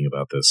of thinking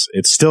about this.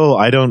 It's still,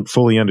 I don't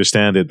fully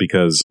understand it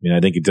because, I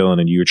think Dylan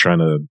and you were trying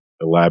to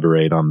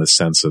elaborate on this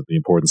sense of the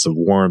importance of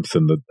warmth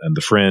and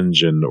the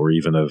fringe or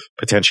even of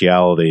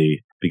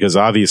potentiality. Because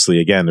obviously,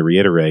 again, to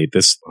reiterate,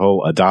 this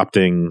whole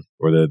adopting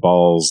or the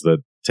balls that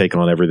take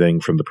on everything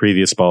from the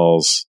previous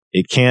balls,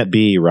 it can't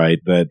be right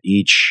that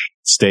each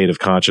state of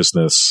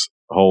consciousness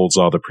holds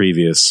all the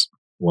previous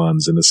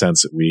ones in the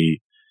sense that we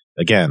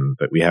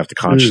have to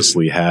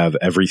consciously have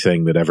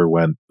everything that ever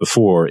went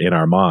before in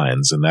our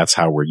minds. And that's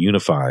how we're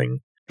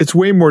unifying. It's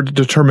way more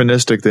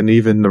deterministic than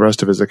even the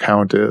rest of his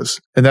account is.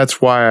 And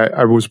that's why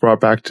I was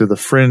brought back to the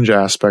fringe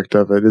aspect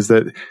of it, is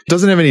that it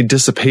doesn't have any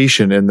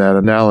dissipation in that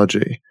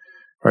analogy,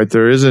 right?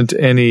 There isn't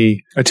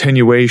any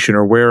attenuation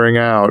or wearing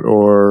out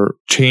or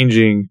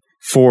changing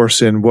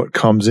force in what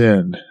comes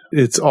in.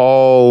 It's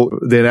all,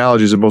 the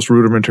analogy is the most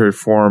rudimentary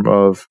form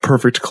of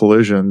perfect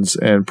collisions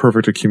and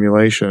perfect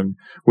accumulation,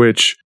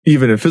 which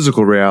even in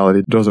physical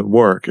reality doesn't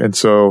work. And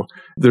so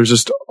there's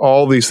just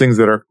all these things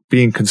that are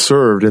being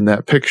conserved in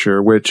that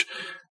picture, which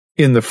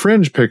in the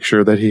fringe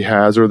picture that he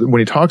has, or when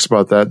he talks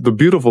about that, the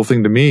beautiful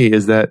thing to me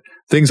is that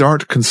things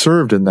aren't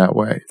conserved in that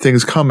way.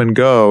 Things come and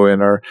go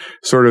and are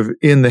sort of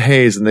in the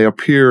haze, and they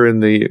appear in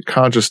the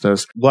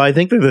consciousness. Well, I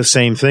think they're the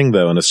same thing,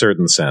 though, in a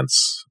certain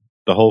sense.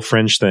 The whole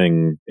fringe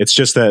thing, it's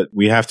just that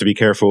we have to be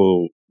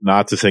careful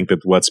not to think that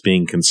what's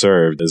being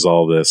conserved is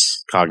all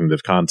this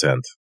cognitive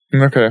content.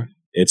 Okay.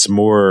 It's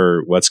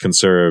more what's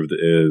conserved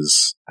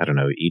is,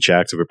 each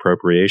act of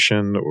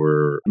appropriation,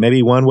 or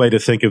maybe one way to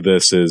think of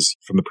this is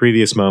from the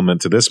previous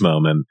moment to this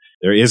moment,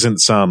 there isn't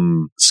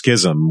some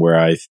schism where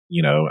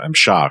I'm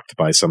shocked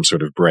by some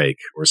sort of break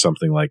or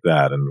something like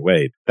that. And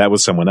wait, that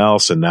was someone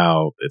else and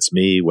now it's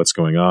me. What's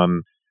going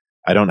on?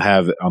 I don't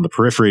have on the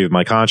periphery of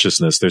my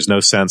consciousness, there's no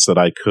sense that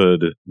I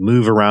could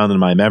move around in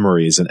my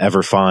memories and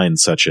ever find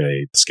such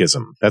a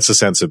schism. That's the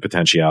sense of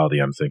potentiality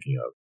I'm thinking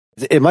of.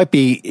 It might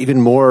be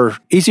even more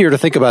easier to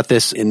think about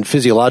this in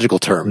physiological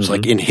terms,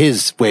 like in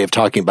his way of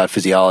talking about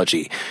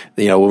physiology.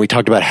 When we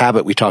talked about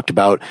habit, we talked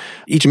about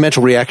each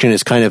mental reaction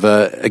is kind of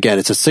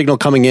it's a signal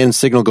coming in,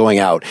 signal going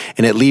out,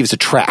 and it leaves a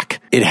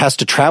track. It has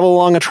to travel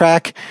along a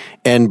track,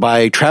 and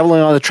by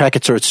traveling on the track,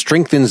 it sort of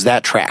strengthens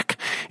that track.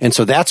 And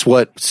so that's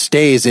what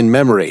stays in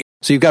memory.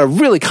 So you've got a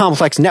really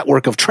complex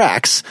network of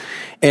tracks.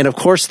 And of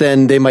course,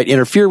 then they might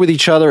interfere with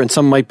each other and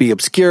some might be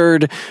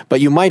obscured, but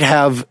you might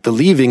have the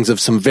leavings of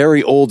some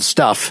very old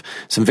stuff,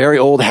 some very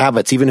old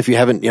habits. Even if you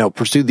haven't,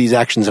 pursued these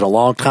actions in a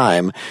long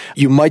time,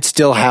 you might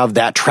still have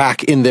that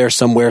track in there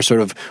somewhere, sort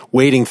of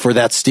waiting for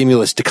that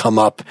stimulus to come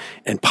up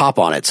and pop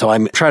on it. So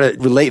I'm trying to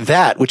relate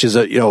that, which is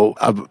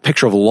a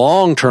picture of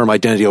long-term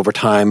identity over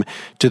time,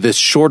 to this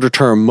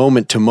shorter-term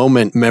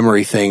moment-to-moment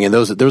memory thing. And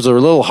those are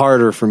a little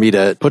harder for me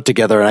to put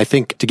together. And I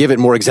think to give it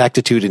more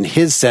exactitude in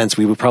his sense,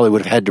 we would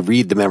have had to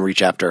read the memory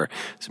chapter.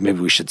 So maybe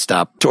we should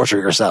stop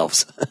torturing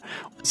ourselves.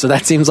 So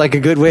that seems like a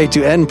good way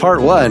to end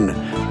part 1.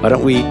 Why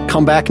don't we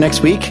come back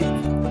next week?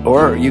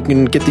 Or you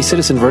can get the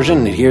Citizen version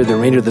and hear the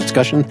remainder of the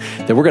discussion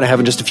that we're going to have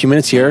in just a few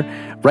minutes here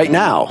right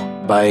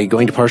now by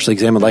going to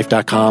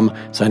partiallyexaminedlife.com,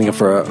 signing up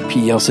for a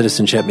PEL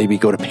citizenship, maybe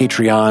go to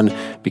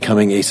Patreon,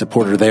 becoming a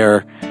supporter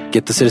there,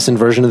 get the Citizen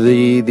version of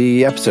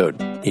the episode.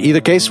 In either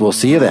case, we'll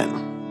see you then.